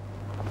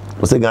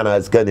Ose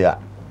Ghana Scania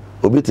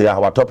obi te ya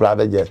wa top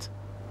private jet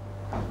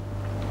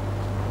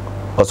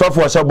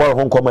osofo osha bor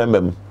ho nkoma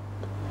emem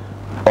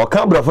o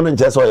kan brofo no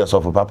nche so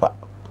yesofo papa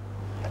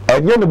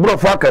enye ne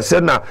brofo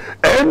akase na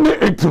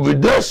any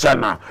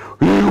intimidation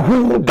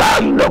who die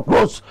in the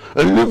cross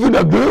and live in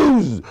the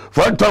graves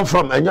phantom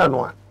from enye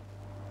no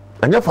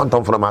enye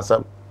phantom from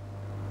asam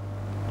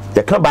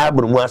ye ka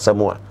bible mu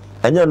asam a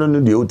enye no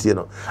de otie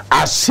no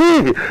I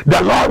see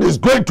the Lord is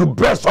going to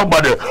bless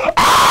somebody.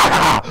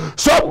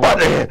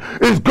 Somebody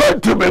is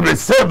going to be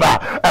received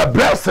a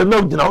blessing.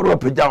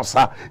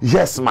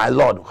 Yes, my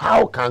Lord.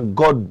 How can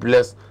God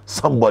bless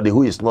somebody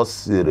who is not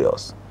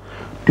serious?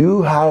 Do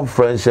you have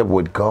friendship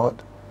with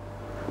God?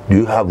 Do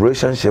you have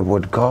relationship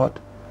with God?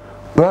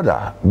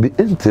 Brother, be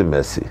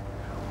intimacy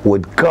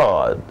with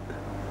God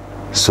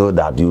so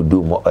that you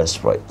do more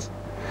exploits.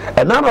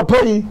 And now I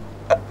pay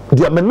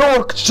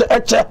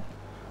the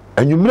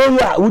and you may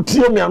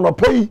utie me and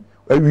pay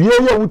awie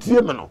ye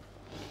wutie me no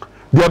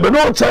de me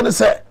no chane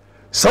se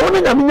so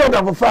ne nyame nya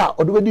dafofa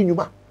o de wadi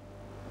nyuma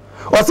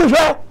o se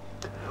hwe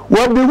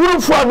wo de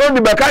wurufo a no ni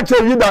beka che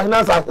yi da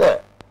hena sa se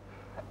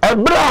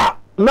ebra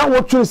na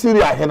wo twe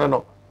Syria hene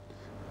no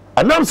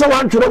anam se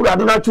wan twere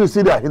wurade na twe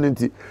Syria hene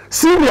nti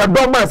Syria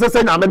do ma se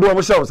se nyame de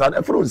wo hye wo sa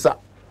efro nsa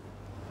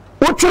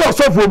wo twere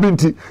sofo bi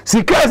nti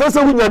sika se se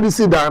wunya bi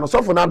si dan no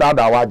sofo na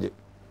da waje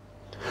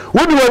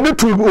wo ni wani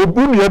tu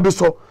obu ni ebi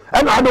so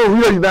and I don't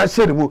hear you that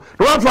shit. No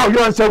one for you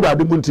and say that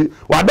the munti.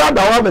 What that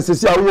the one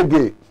message how you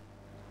gay.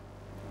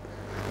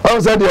 I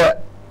said yeah.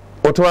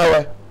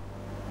 Otowa.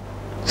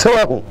 So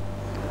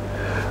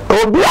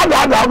obi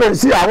ada am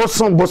see I was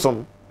some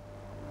bosom.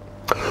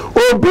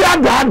 Obi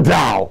ada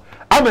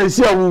am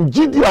see I will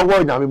gidi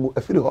awo nyame mu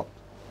afiri ho.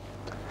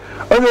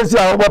 O say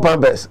I obotan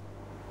best.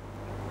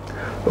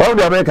 All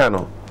the American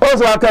no.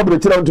 Also I can break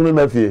down to me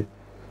mafie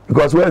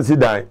because when see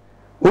die.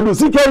 Odu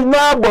sike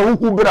na bo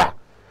hu bra.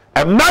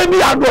 Emman bi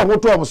ado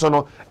hoto om so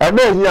no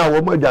ena ehia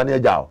wo ma adwane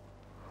agya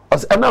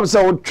os enam se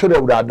wo twere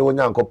wurade wo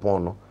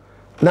nyankopon no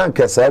na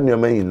nkesa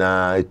enuama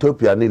yina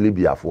Ethiopia ne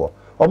Libya fo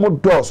omo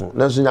doso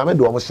na so nyame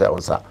de omo hye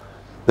wonsa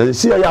na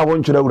si ya wo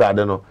twere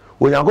wurade no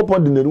wo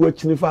nyankopon de ne ru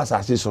akini fa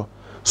asase so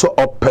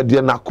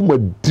opede na koma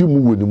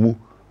dimu wonimu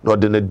na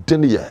de ne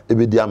den ye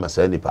ebedi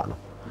amasa nipa no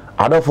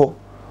adofo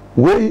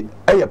we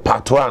eye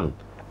part 1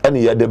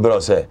 ene ye de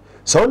bro se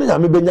so ne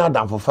nyame benya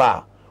adamfo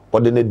fa o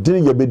de ne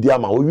den ye bedi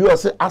ama wo wi o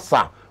se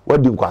asa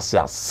wadi nkwase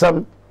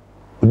asem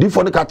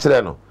odifo ne ka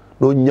kire no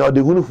na onya de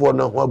hunufo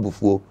na ho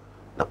abufuo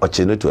na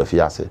oche ne to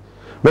afiase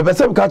be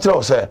pesem ka kire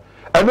o se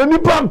eno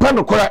nipa mpa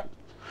no kore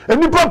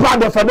enipa pa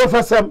de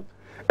fa sem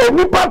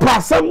enipa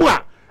pa sem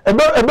a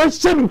ebe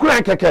hye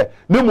nkura keke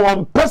ne mo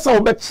mpesa wo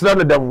be kire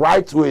no the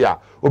right way a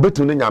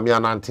obetu ne nyame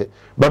anante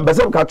be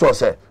pesem ka kire o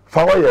se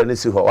fa wo ye ne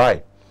si ho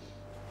why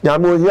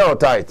nyame o here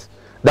tight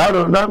that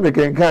no na me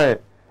ken kan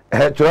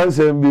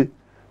transem bi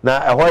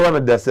na ehwo ya me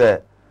de se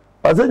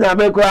ose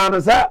nyame kura no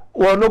sa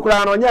wo no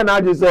kura no nya na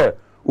aju se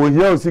wo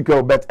hia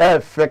osika bet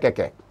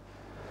fekeke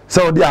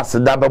so di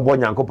aseda bebo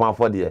nyankopon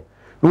afode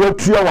no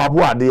watua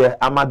wabo ade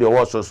amade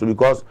wo so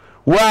because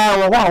wa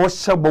wo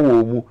hyebo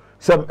wo mu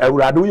se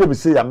awurade wo yemi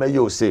se ya maye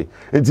ose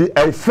enti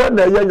efe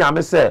na ye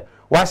nyame se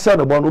wa hye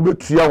no bo no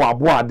betua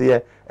wabo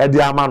ade e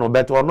de ama no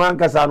bet ono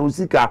ankasa no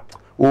osika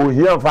wo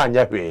hia fa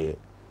anya hwe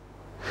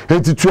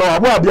enti tua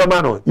wabo ade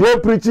ama no ye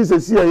preach se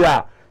sie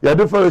ya ya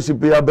de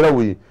fellowship ya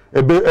brawi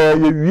ebe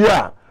ye wi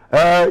a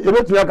you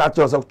bet me catch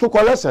yourself to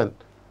collection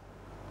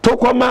to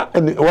koma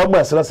and one more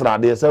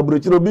srade say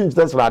brochiro bi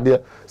nchite srade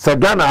say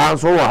Ghana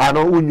anso wo ha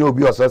no unyo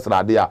obi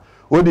srade a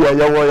wo de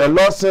ye wo ye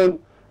Lordson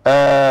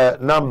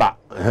number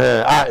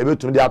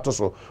ebetumi de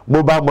atoso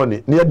mobile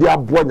money ne de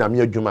abo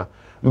nyame adwuma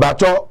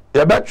mbato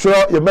ye betro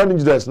ye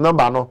managers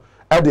number no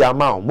e de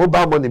amount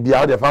mobile money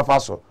bia wo de fafa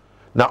so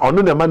na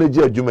ono na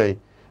manage adwuma yi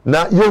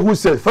na yehu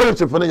say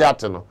fellowship no ya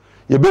te no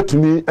ye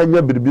betumi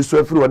anya biribi so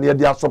afiri wona ye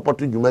de support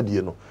dwuma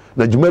die no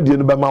na dwuma die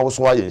no be ma wo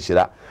so aye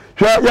nhira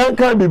hwa yan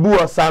kan bibu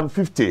wo Psalm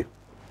 50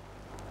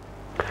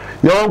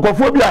 ye won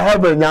kofo bia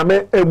heaven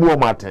nyame emu o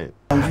maten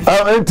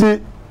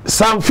enti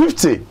Psalm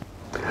 50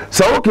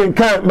 so okay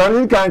kan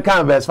man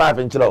kan verse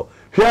 5 nchiro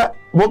hwa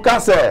boka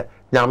se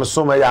nyame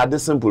so ma ya de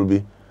simple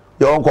bi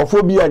ye won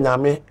kofo bia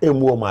nyame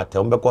emu o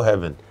maten be ko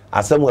heaven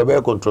asem we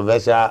be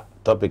controversial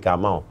topic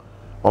amount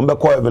on be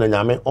ko heaven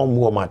nyame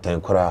omu o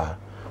maten kora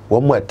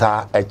wo mo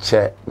eta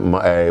eche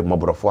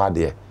mobrofo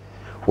ade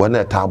wona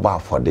eta ba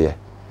afode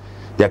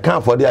ye kan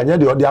afode anya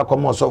de ode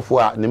akomo osofo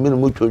a ne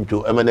minu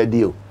twonto emana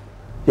dio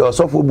ye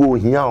osofo bo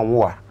ohia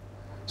onwo a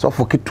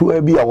sofo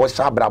ketua bi a wo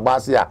sha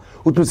brabase a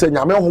utu se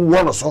nyame ho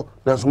wo no so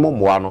na so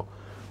momoa no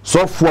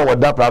sofo a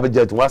woda private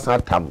jet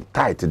wasan tam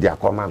tight de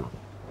akoma no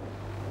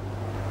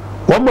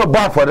wo mo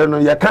ba afode no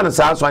ye kan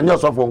sa so anya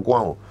osofo nko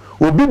ho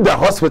obi da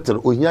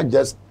hospital ohia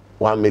just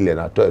 1 million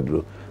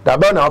atodro da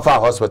ba na ofa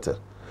hospital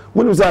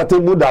munu sa te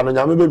mu da no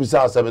nyame bebi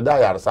sa asem da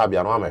yar sa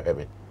bia no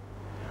amehweme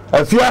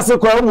afiase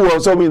kwa mu wo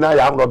so mi na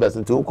ya Roberts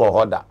nti uko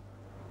hoda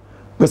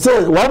be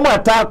say one more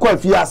ta kwa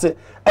afiase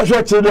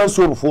ehwe children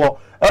sorfo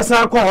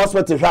esa kwa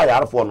hospital hwa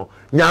yarfo no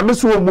nyame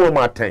so mu o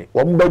maten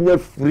wo mbanya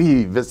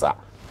free visa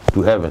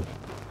to heaven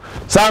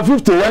Psalm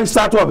 50 when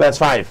start of verse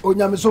 5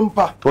 onyame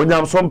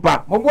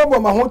sompa mo gbo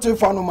ma ho te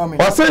fa no mame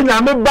o say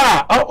nyame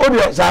ba o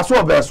de sa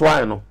so verse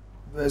 1 no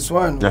verse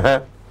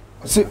 1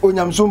 si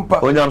onyam sompa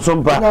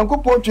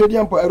nyankopon twedi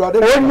ampo awurade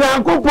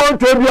onyankopon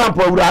twedi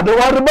ampo awurade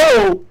wareba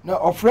o na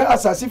ofre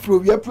asase firi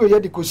owie pro ye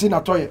de kosi na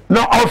toye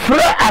na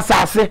ofre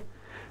asase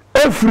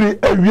efiri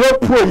ewie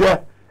pro ye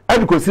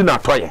de kosi na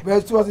toye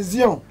verse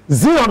 2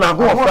 zion na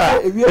ho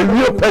ofre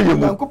ewie paye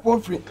mu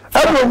nyankopon firi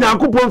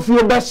nyankopon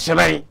fie be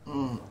hyeren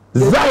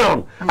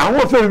Zion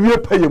awon fe wie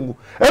paye mu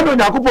eno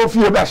nyankopon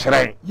fie be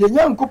hyeren ye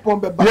nyankopon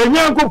beba ye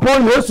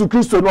nyankopon Yesu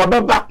Kristo no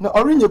beba na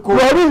orinye ko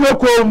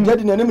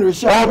jadi nanim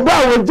rehia oba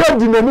wo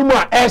jadi nanim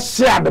a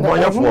ehia de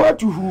boyefo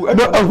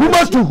na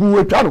ahuma tuhu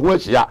etwa no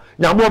ehia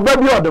nyamo oba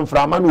bi odem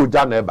frama na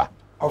oja na eba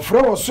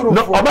ofre wo soro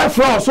no oba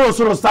fro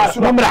so star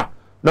numra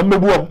na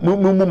mebu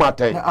mu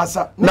maten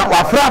na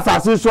wafra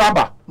asase so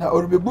aba na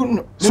orubebu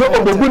so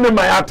obebu ne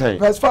mayaten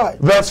verse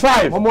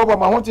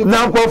 5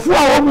 na nkofu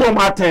a wo mu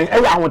maten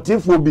e ya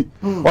hotifo bi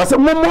o se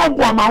mo mo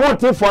bo ma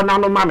hotifo na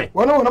no mame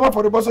wono na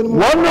afọrọbọ so ni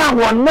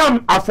wonam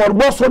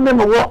afọrọbọ so ne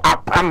wo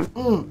apam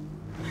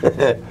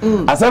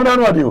asabra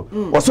no odi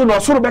o so no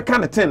osoro be ka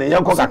ne ten ne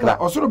yenko kakra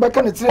osoro be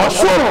ka ne ten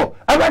osoro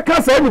e be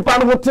ka sa nipa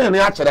no ten ne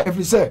a kire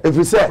efise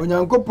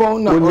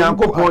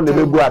onyankopon ne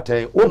bebu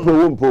aten wo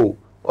mpo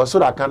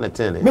osoro aka ne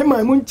ten ne me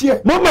mai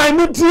muntie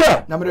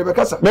na me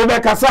bekasa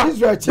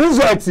Israel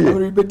na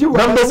me bedi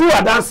wa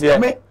dance ye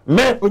me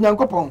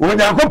onyankopon me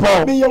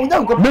ye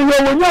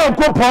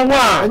onyankopon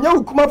wa anya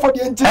hukuma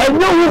fodie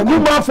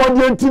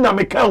enti na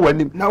me kan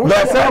wanim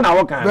verse na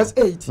wo kan verse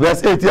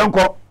 8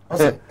 yenko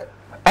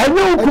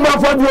anya hukuma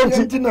fodie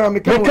enti na me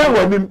kan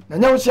wanim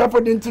anya hukuma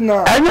fodie enti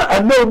na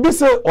anya obi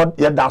se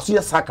ye da so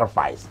ye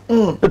sacrifice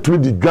it will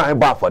be dwan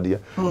ba fodie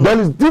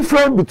there is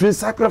difference between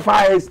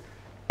sacrifice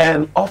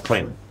and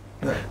offering.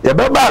 Yeah,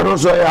 but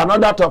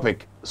another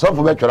topic. Some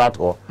for better at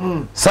all.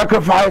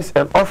 Sacrifice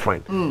and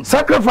offering.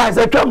 Sacrifice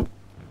I come.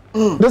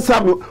 This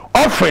time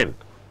offering.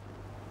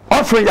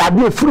 Offering I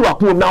do free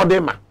work now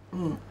them.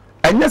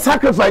 And yes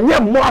sacrifice yeah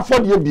more for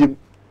the beam.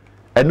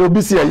 And no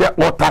be say yeah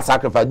water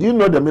sacrifice. Do you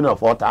know the meaning of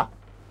water?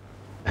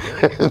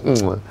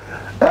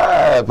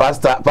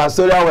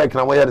 Pastoral work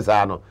na where this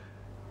ano.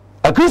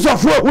 A Christian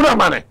for who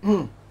money.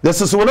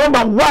 This is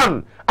number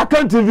 1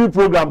 Account TV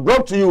program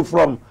brought to you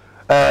from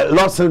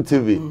Lordson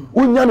TV.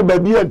 Unya no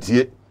baby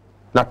antie.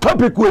 Na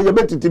topic we ye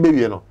betiti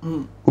bewie no.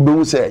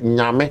 Obewu se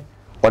nyame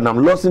onam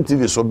Lordson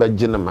TV so be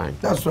gine man.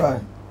 That's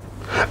right.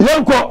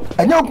 Yanko,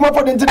 anya hukuma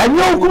for the ntina.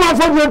 Anya hukuma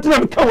for the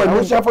ntina ka wani.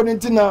 Wo sha for the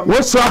ntina.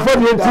 Wo sha for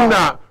the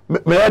ntina.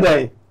 Me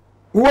yedai.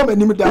 Wo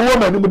manim da.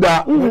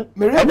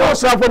 Anya wo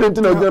sha for the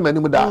ntina o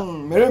manim da.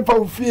 Meremfa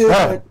ofie.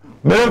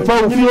 Meremfa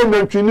ofie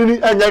mentwinini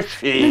anya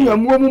hwe. Nya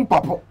muomu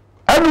mpapo.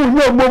 Anu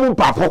hwe muomu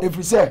mpapo.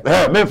 Efrise.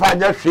 Memfa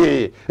anya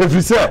hwe.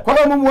 Efrise. Kwa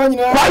mumu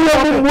anyina. Kwa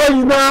mumu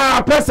anyina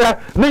pese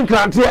ne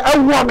nkrante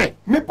ewo me.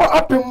 Mepo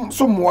apem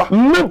so moa.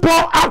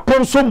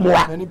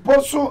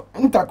 Nipo so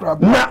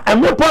ntakraboa. Na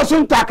mepo so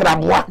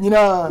ntakraboa.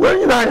 Nyina. We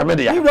nyina ya me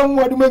de ya. Iwra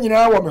mu aduma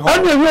nyina wo me ho.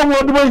 Ani ewi mu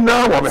aduma nyina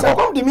wo me ho. Se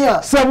kom de me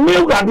a. Se me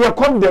wrade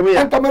kom de me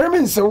a. Enka mere me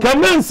nsew.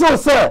 Kemenso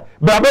se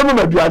baba mu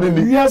maduane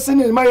ni. Wiase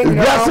ne ma ye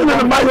nyina. Wiase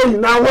ne ma ye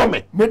nyina wo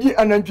me. Medi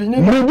anantwini.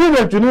 Medi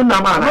anantwini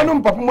na ma na. Manu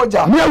mpapo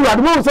moja. Me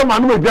wrade mu se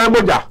manu maduane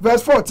moja.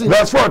 Verse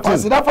 14.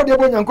 Asida for de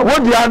bo nyankopon. Wo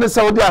dia ne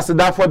se wo dia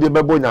asida for de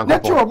bebo nyankopon. Na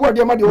twa bo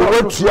de ma de wo.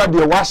 Wo tua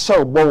de wa sha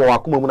obo wo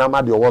akoma mu na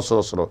ma de wo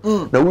soro.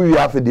 Na wi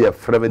afi de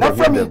freme de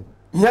hidem.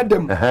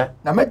 Hidem.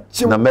 Na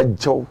mechew. Na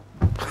mechew.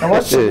 Na wa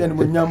hye ne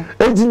munyam.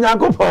 Enti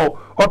nyankopon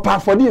opa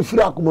for de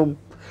free akoma mu.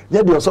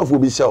 Ye de osofo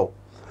bi hye o.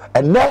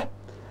 Ene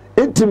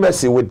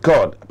intimacy with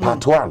God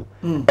part 1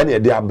 ene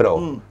de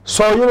abrel.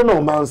 So you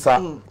know mansa.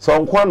 So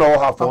nkwa na wo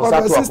ha for sa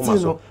to akoma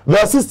so.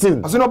 Verse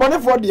 16. Aso no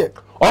bonefo de.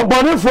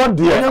 Obonefo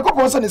de.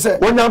 Onyankopon se ne se.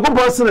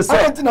 Onyankopon se ne se.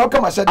 Adenti na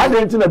okama hyede.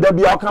 Adenti na da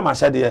bia okama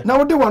hyede. Na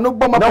wo de wano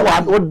bɔ ma.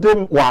 Na wo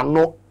de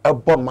wano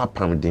ebo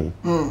mapam din.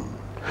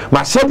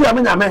 Ma hyede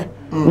am nyame.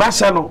 Ma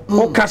hye no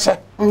wo ka hye.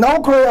 Na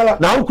wo kro yala.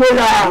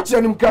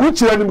 Wuchira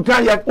nimka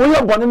ya wo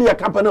ye bɔne ne ya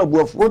kampa na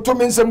abuafu. Wo to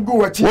mensem gu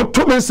wachi. Wo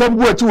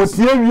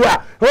tie wi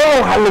a.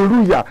 Oh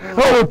hallelujah.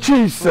 Oh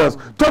Jesus.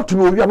 Talk to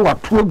me wi a no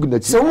wato gu na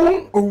chi. Se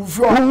wo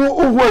owufo.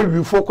 Wo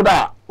awifo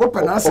koda.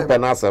 Open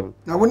asem.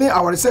 Na woni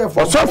awore se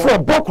fo. Osofo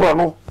bokro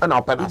no na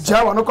open asem.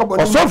 Ja wano ko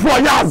boni. Osofo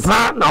ya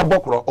azan na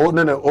bokro. O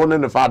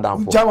ne fa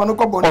adamfo. Ja wano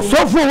ko boni.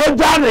 Osofo we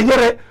ja ne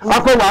yere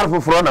akọ war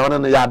foforo na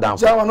wona ya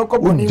adamfo. Ja wano ko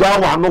boni. Ja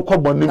wano ko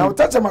boni. Na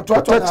utache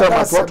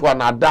matoto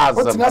na daz.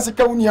 Otina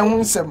sika woni ya hu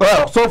nsem.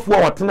 Osofo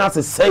otina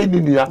se sai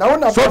ni nua.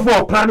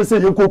 Osofo plan se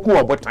yekoku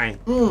obotan.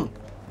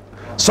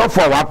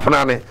 Sofo wa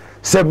plan ne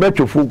se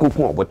metwofo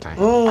koku obotan.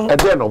 E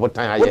de na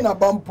obotan aye. Wona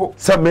bampo.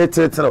 Se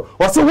metetere.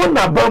 O se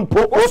wona bampo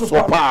o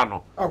so pa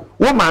no.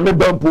 Wo ma me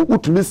bampo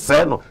utumi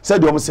se no. Se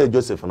de o se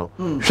Joseph no.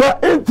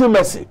 Hwe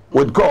intimacy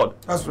with God.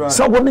 That's right.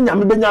 So woni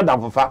nyame benya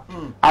adamfofa.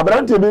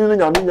 Abrante bi ni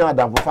nyame nya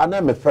adamfofa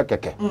na me fe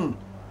keke.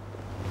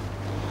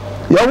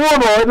 Ya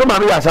wo no ma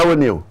no ya sha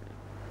woni o.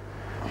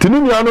 Tini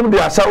nuanom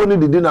de asa woni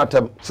didi na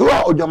tem. So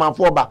a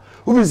odwamafo ba.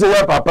 Wo bi se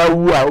ya papa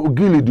wu a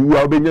ogili di wu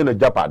a obenya na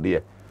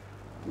japade.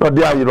 No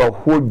dey ayiro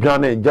ho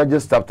dwane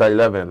Judges chapter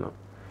 11 no.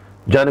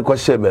 Dwane ko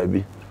hye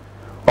baabi.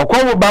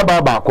 Okwo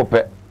baba ba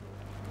akopɛ.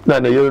 Na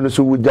na yero no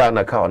so wugya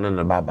na ka ono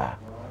ne baba.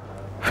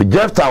 Fi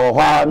Jefta wo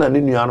hɔ na ne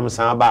nuanom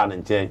san ba ne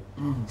nkyɛn.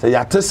 Se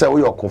ya te se wo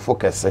yokofo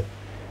kɛse.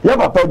 Ya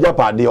papa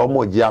japade o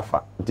mo gi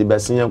afa. Nti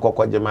bɛsen yɛn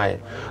kokɔgye maye.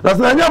 Na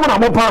se na nya mo na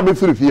mo pa me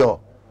firi fie ho.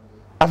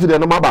 Afi de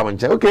no maba mo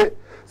nkyɛn. Okay.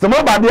 Se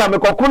mo ba de a me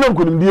kokɔ na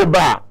nkunimdie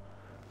ba.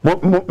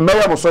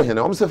 Meya mo so hene.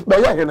 O se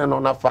be ya hene no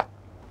na fa.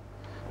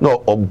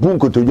 No obun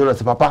kotojo na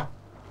se papa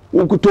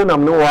won kuto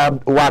nam ne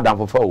wa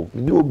adamfofa o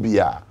ni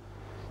obia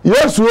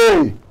Yesu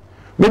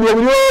me ni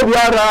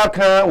obiara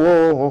ka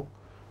wo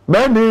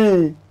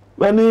mani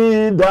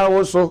da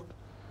wo so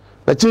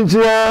na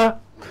chinchia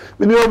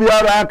me ni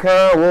obiara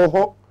ka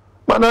wo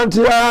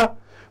manantia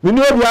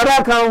Mini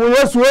obiara kan wo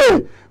Yesu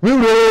e.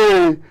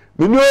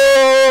 Mini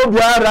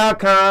obiara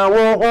kan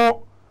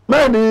wo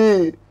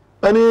mani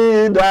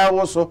da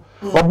wo so.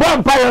 Obo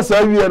mpa ya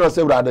sa wie no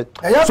se brade.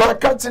 So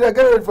ka tire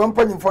gere from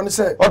panyimfo ne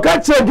se. O ka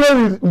tire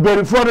gere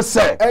berifo ne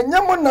se.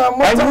 Enyemo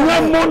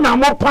na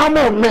mo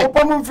pamo me.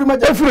 Opamo mfiri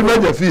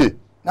maja fie.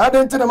 Na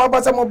ade nti na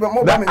mabasa mo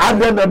ba me.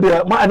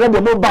 Ade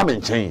na mo ba me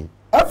nchen.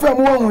 Afia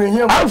mo won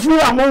hia.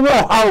 Afia mo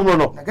wo hawo mo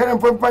no. Na gere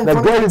from panyimfo.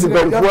 Na gere di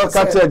berifo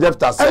ka tire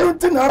Jefta se.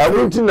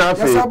 Arunti na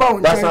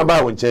afi. That's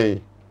ba wo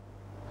nchen.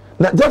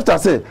 Na Jefta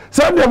se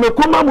me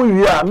koma mo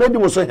wi a medi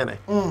mo so hene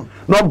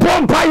no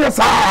bompa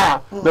yesa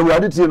na we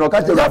aditi no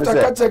ka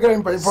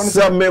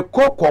se me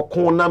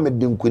kokokon na me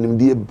de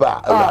nkunimdie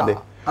ba awade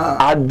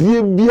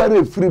adie biara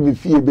efiri me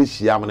fie be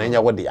hia am na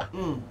nya wode ya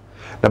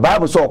na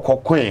Bible so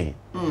kokon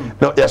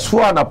no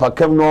yeso na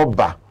pakam no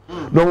ba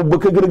no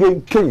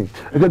bokegege ken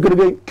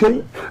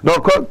no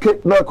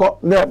ko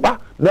na ba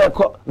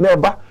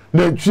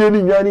na tue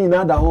ni nyani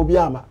na da ho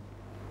bia ma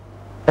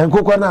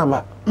enkoko na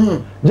ama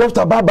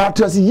Jefta baba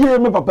to say ye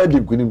me papa de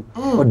nkunim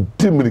o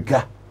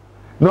dimirika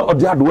no o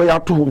de adwo ya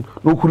to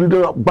no kuru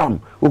de bam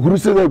o kuru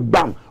se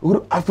bam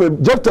o afa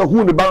Jefta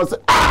hu ne ba say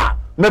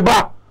me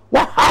ba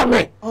wa ha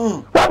me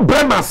wa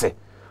brema se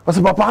o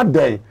say papa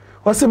dey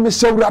o say me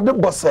shawra de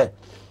bosse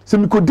se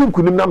me ko de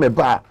nkunim na me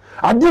ba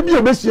ade bi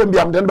o be hie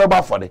biam de be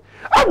ba for de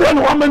ade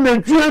no wa me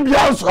nantwie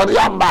bia so de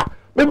yamba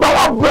me ba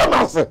wa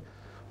brema se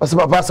o say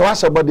papa se wa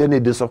shebode na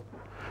edi so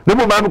ne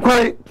mo ma me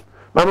kwai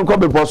Manu ko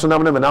be poso na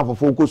me na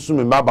afofo ko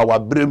sumi maba wa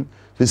brem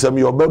fisam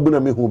yo babu na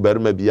me hu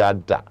berma bi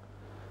ada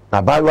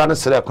na baiwa ne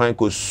sere kwan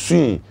ko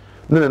sui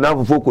ne na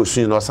afofo ko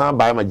sui no san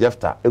bai ma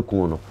Jefta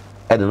ekun no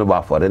e de no ba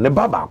afore ne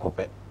baba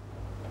akope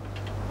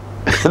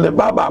ne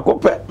baba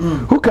akope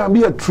who can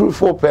be a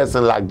truthful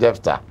person like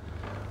Jefta?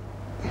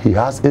 He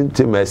has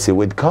intimacy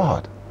with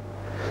God.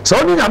 So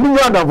ni nyame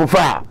yo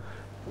adafo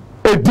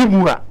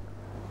edimu a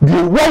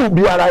de wo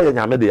biara ye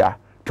nyame de ya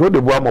to de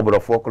bo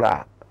amobrofo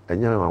kra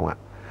enya wanwa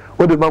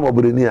ode mama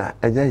bureni a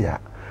enya ya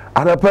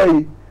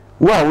anapai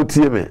wa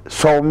wotie me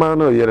so ma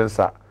na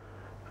oyerensa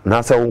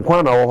na se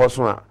wonkwa na wo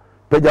hoso a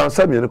pagya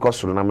nsame ne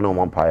kosoro na me no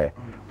mompae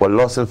wo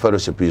Lordson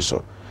fellowship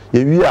iso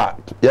ye wi a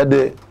ye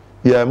de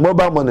ye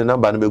mobile money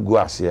number na begu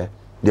ase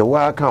de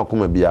wa aka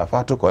akoma bia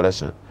fato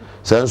correction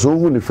se nso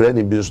hu ni frɛ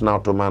ni bi so na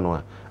auto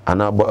manual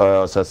ana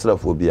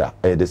sasrafo bia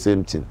the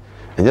same thing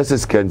enya se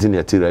scantin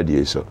ya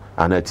radio so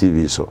ana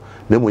TV so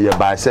ne mu ye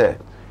ba se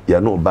ye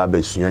no ba ba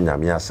sunya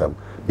nyame asam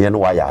ye no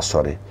wa ya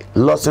asore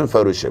Lordson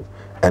fellowship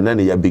and then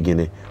you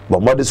beginning but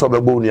modi so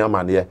be bo nu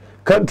amane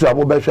country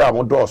amo be hwe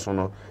amo dɔɔso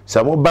no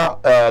se mo ba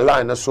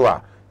line so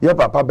a ye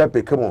papa be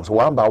pekemo so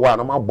one by one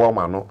no ma bo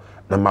ma no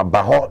na ma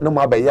ba ho no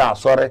ma be ya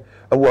asore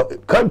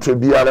country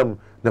biara mu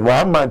na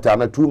 1 month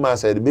and 2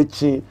 months e be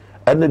chi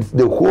and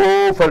the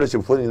whole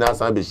fellowship for na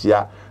san be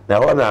hia na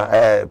ho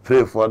na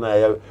pray for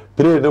na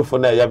pray no for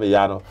na ya me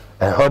ya no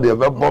ho de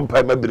be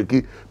bompa ma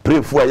biriki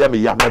pray for ya me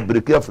ya ma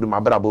biriki afri ma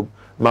brabo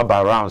ma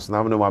ba rounds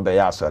na no ma be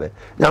ya asore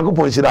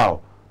yankopon hira o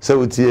se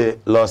wotie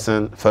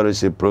Lordson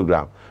fellowship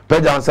program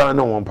pagya ansana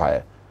no won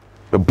pae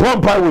the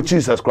bompa with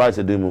Jesus Christ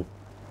edimu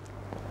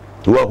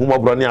wo hu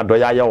mobro ne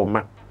adoya ya wo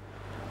ma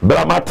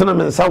bra matena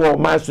me nsa wo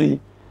ma so yi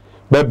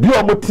ba bi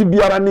o moti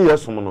biara ne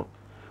yesom no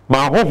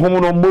ma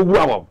hohom no mogu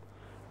awom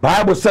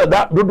Bible said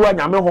that dodo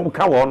anyame hom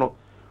ka wo no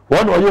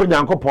wo no ye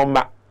nyankopon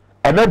ma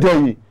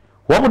enadayi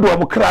wo mo do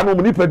wo kra no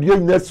mo nipadua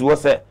nyina si wo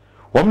se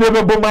wo me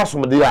be bom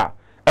asom de a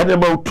ene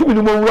ma utumi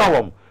ni mo wura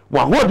wom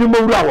wa ho de mo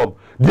wura wom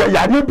de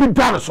yare bi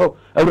dan so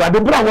awurade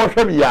bra wo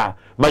hwe me ya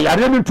ma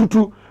yare ni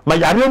tutu ma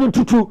yare ni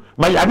tutu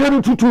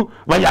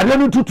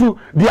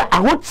de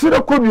ahokyere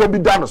konua bi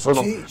dan so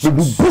no me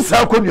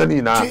bubusa konua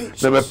ni na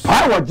me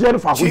power je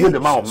fa ho de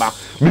ma o ma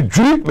me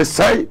dwiri me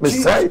sai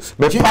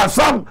me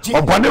pasam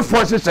obone fo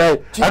hyehyɛ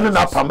ene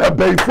na pam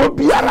ebaifo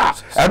biara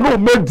ene o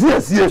medi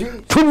asie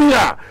tumi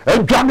a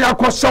adwane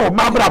akɔhyɛ o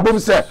ma bra bom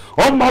sɛ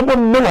o ma mo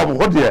ne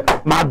wo ho de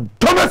ma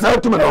dɔme sɛ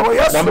tumi no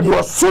na me do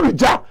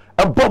surja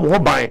abom ho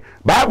ban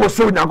Bible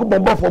so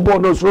nyankopon bofo bo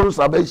no so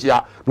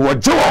sabahia no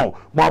wogye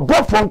mo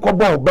abofo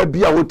nkɔbɔ ba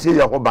bia wotie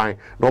ye ho ban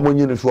na mo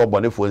nyini so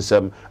obonefo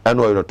nsɛm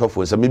ɛna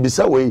ɔyerotɔfo nsɛm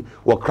bibisa wei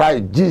wo cry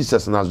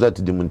Jesus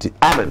Nazareth dimunti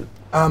amen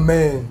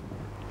amen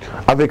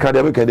Africa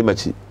de be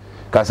machi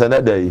kasa na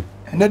dai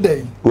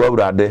wo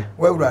awurade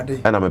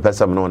ɛna me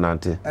pɛsɛm no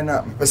nante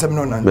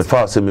me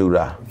fa se me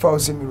wura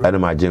ɛna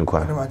ma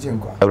gyenkwa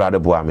awurade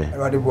boa me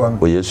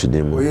o Yesu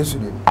dim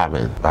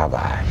amen bye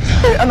bye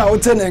ana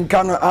woten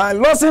nka no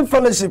Lordson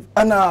fellowship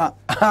ana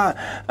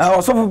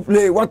osofu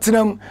play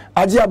watenam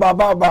agye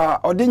baba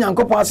odi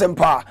nyankopon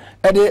asempa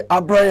ɛde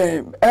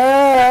abraye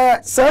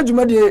sa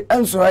dwumade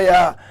enso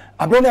ya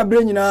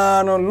abre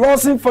nyina no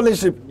Lordson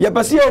fellowship ye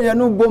pese ye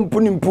no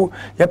bompu nimpu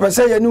ye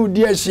pese ye no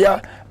di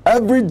ahia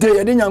every day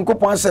ye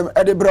nyankopon asem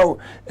ede brawo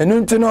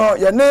enu ntino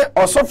ye ne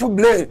osofu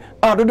blay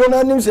adodo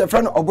na nim se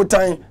friend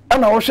obotan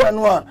ana wo hwe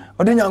no a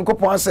ode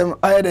nyankopon asem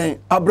ayeden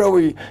abrawo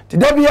ti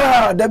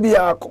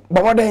dabia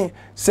bamoden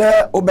se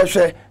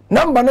obehwe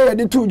number no ye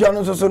de tu dwa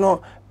no so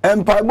no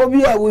Empire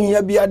Bobia when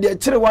you be at the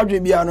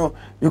Chiriwajibiano.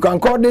 You can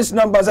call this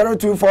number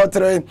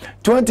 0243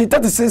 20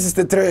 36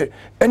 63.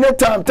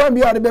 Anytime, time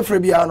be at the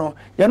Befribiano.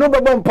 You know,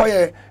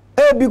 Babampoye,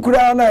 Ebi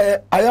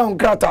Kurana, I am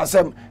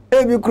Kratasem,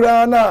 Ebi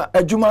Kurana,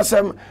 a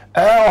Jumasem,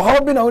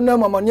 Hobin, our name,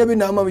 Manyabi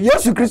Nama.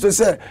 Yes, Christ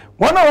said,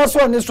 one of us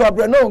on this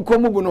travel, no,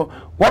 Komuguno,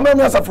 one man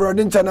has a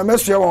Florentine and a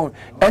Messiah.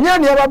 And you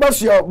never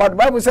Bassio, but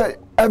Bible said,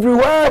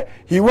 everywhere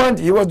he went,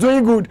 he was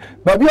doing good.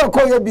 But be a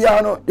call your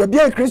piano, your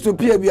beer Christo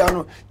Pia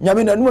piano,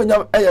 Yamina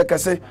Nuan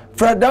Ayakase,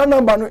 Fred down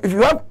number. If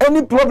you have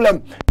any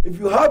problem, if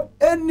you have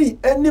any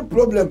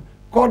problem,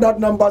 call that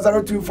number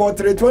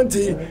 0243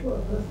 20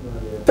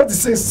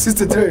 36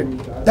 63.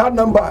 That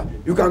number,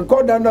 you can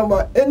call that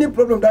number. Any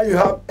problem that you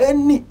have,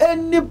 any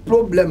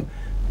problem,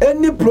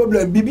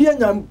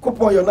 Bibian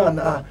Kupo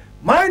Yonana.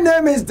 My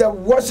name is the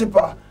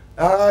worshipper.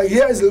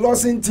 Here is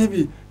Lordson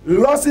TV,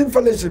 Lordson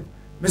Fellowship.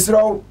 Mr.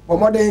 O,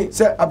 Omode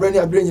said, I bring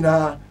you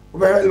now.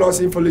 We are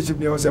Lordson Fellowship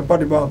near us and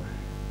party bomb.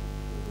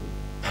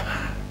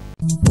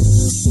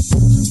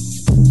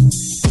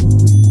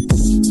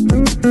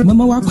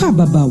 Mama Wakwa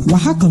Baba,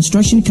 Waha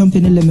Construction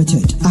Company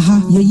Limited.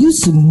 Aha, you're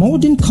using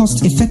modern,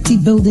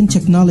 cost-effective building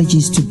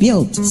technologies to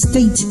build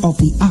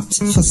state-of-the-art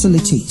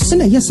facilities.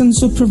 And yes,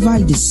 also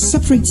provide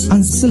separate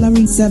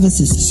ancillary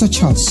services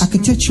such as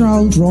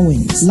architectural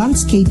drawings,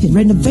 landscaping,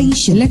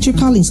 renovation,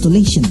 electrical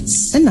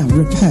installations, and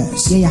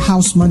repairs. Yeah,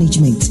 house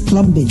management,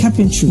 plumbing,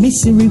 carpentry,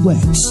 masonry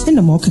works,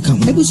 and more can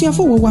come. Ebusia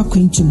for Wawa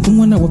Quintum,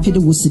 one hour pedo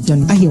was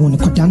done. I hear on a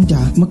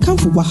Kodanda, Macam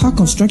for Waha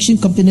Construction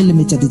Company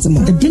Limited. It's a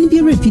man. A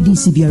Denbiara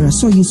PDC Biara,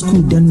 so you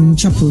school done,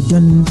 chapel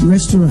done,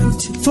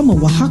 restaurant. From a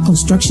Waha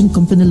Construction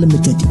Company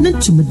Limited.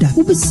 Nantumada,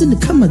 who was in the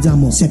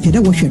Kamadamo,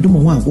 Sepeda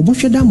Washadamo,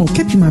 Oboshadamo,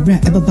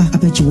 Capimabra, Ababa,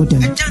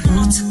 Apachiwodan.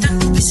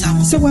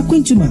 So we're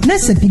going to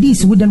Manasseh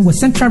PDC Wooden was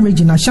Central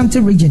Region, Ashanti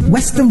Region,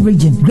 Western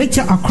Region,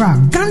 Greater Accra,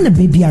 Ghana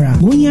Babyara.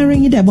 When you're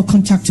in the able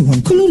contact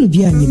one, Kululu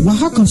Biani,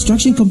 Waha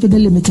Construction Company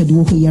Limited,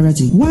 Woko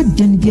Yarati, what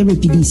Denbiara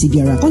PDC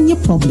Biara on your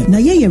problem. Now,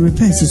 yeah,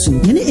 repairs is so.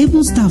 You're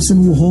able staffs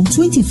in Woho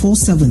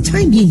 24/7.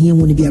 Time being here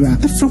when Biara,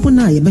 a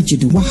Frawana, I bet you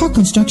do. Waha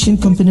Construction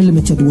Company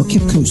Limited,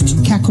 Cape Coast,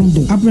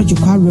 Kakumdo,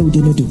 Abrajokwa Road,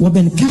 Inodo,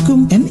 Waben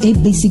Kakum, MA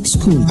Basic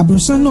School,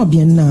 Abrosano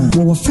Biana,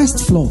 our first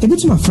floor, a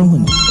bit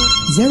from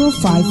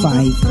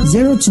 055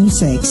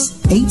 026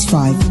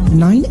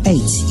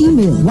 8598.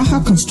 Email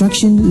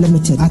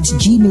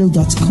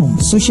wahaconstructionlimited@gmail.com.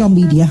 Social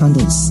media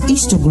handles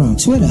Instagram,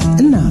 Twitter,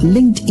 and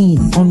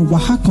LinkedIn on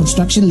Waha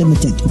Construction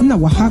Limited, and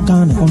Waha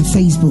Ghana on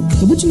Facebook.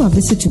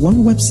 Visit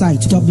one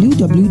website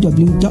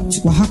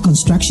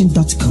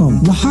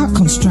www.wahaconstruction.com. Waha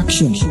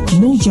Construction,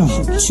 no job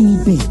too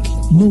big,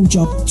 no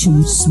job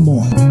too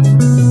small.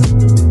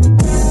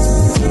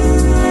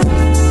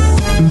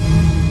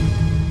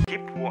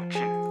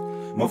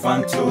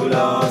 Mofanto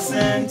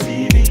Lordson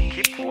TV.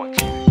 Keep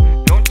watching,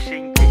 don't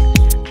change it.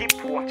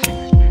 Keep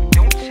watching,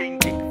 don't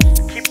change it.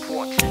 Keep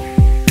watching,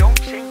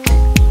 don't change it.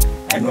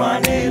 And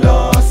one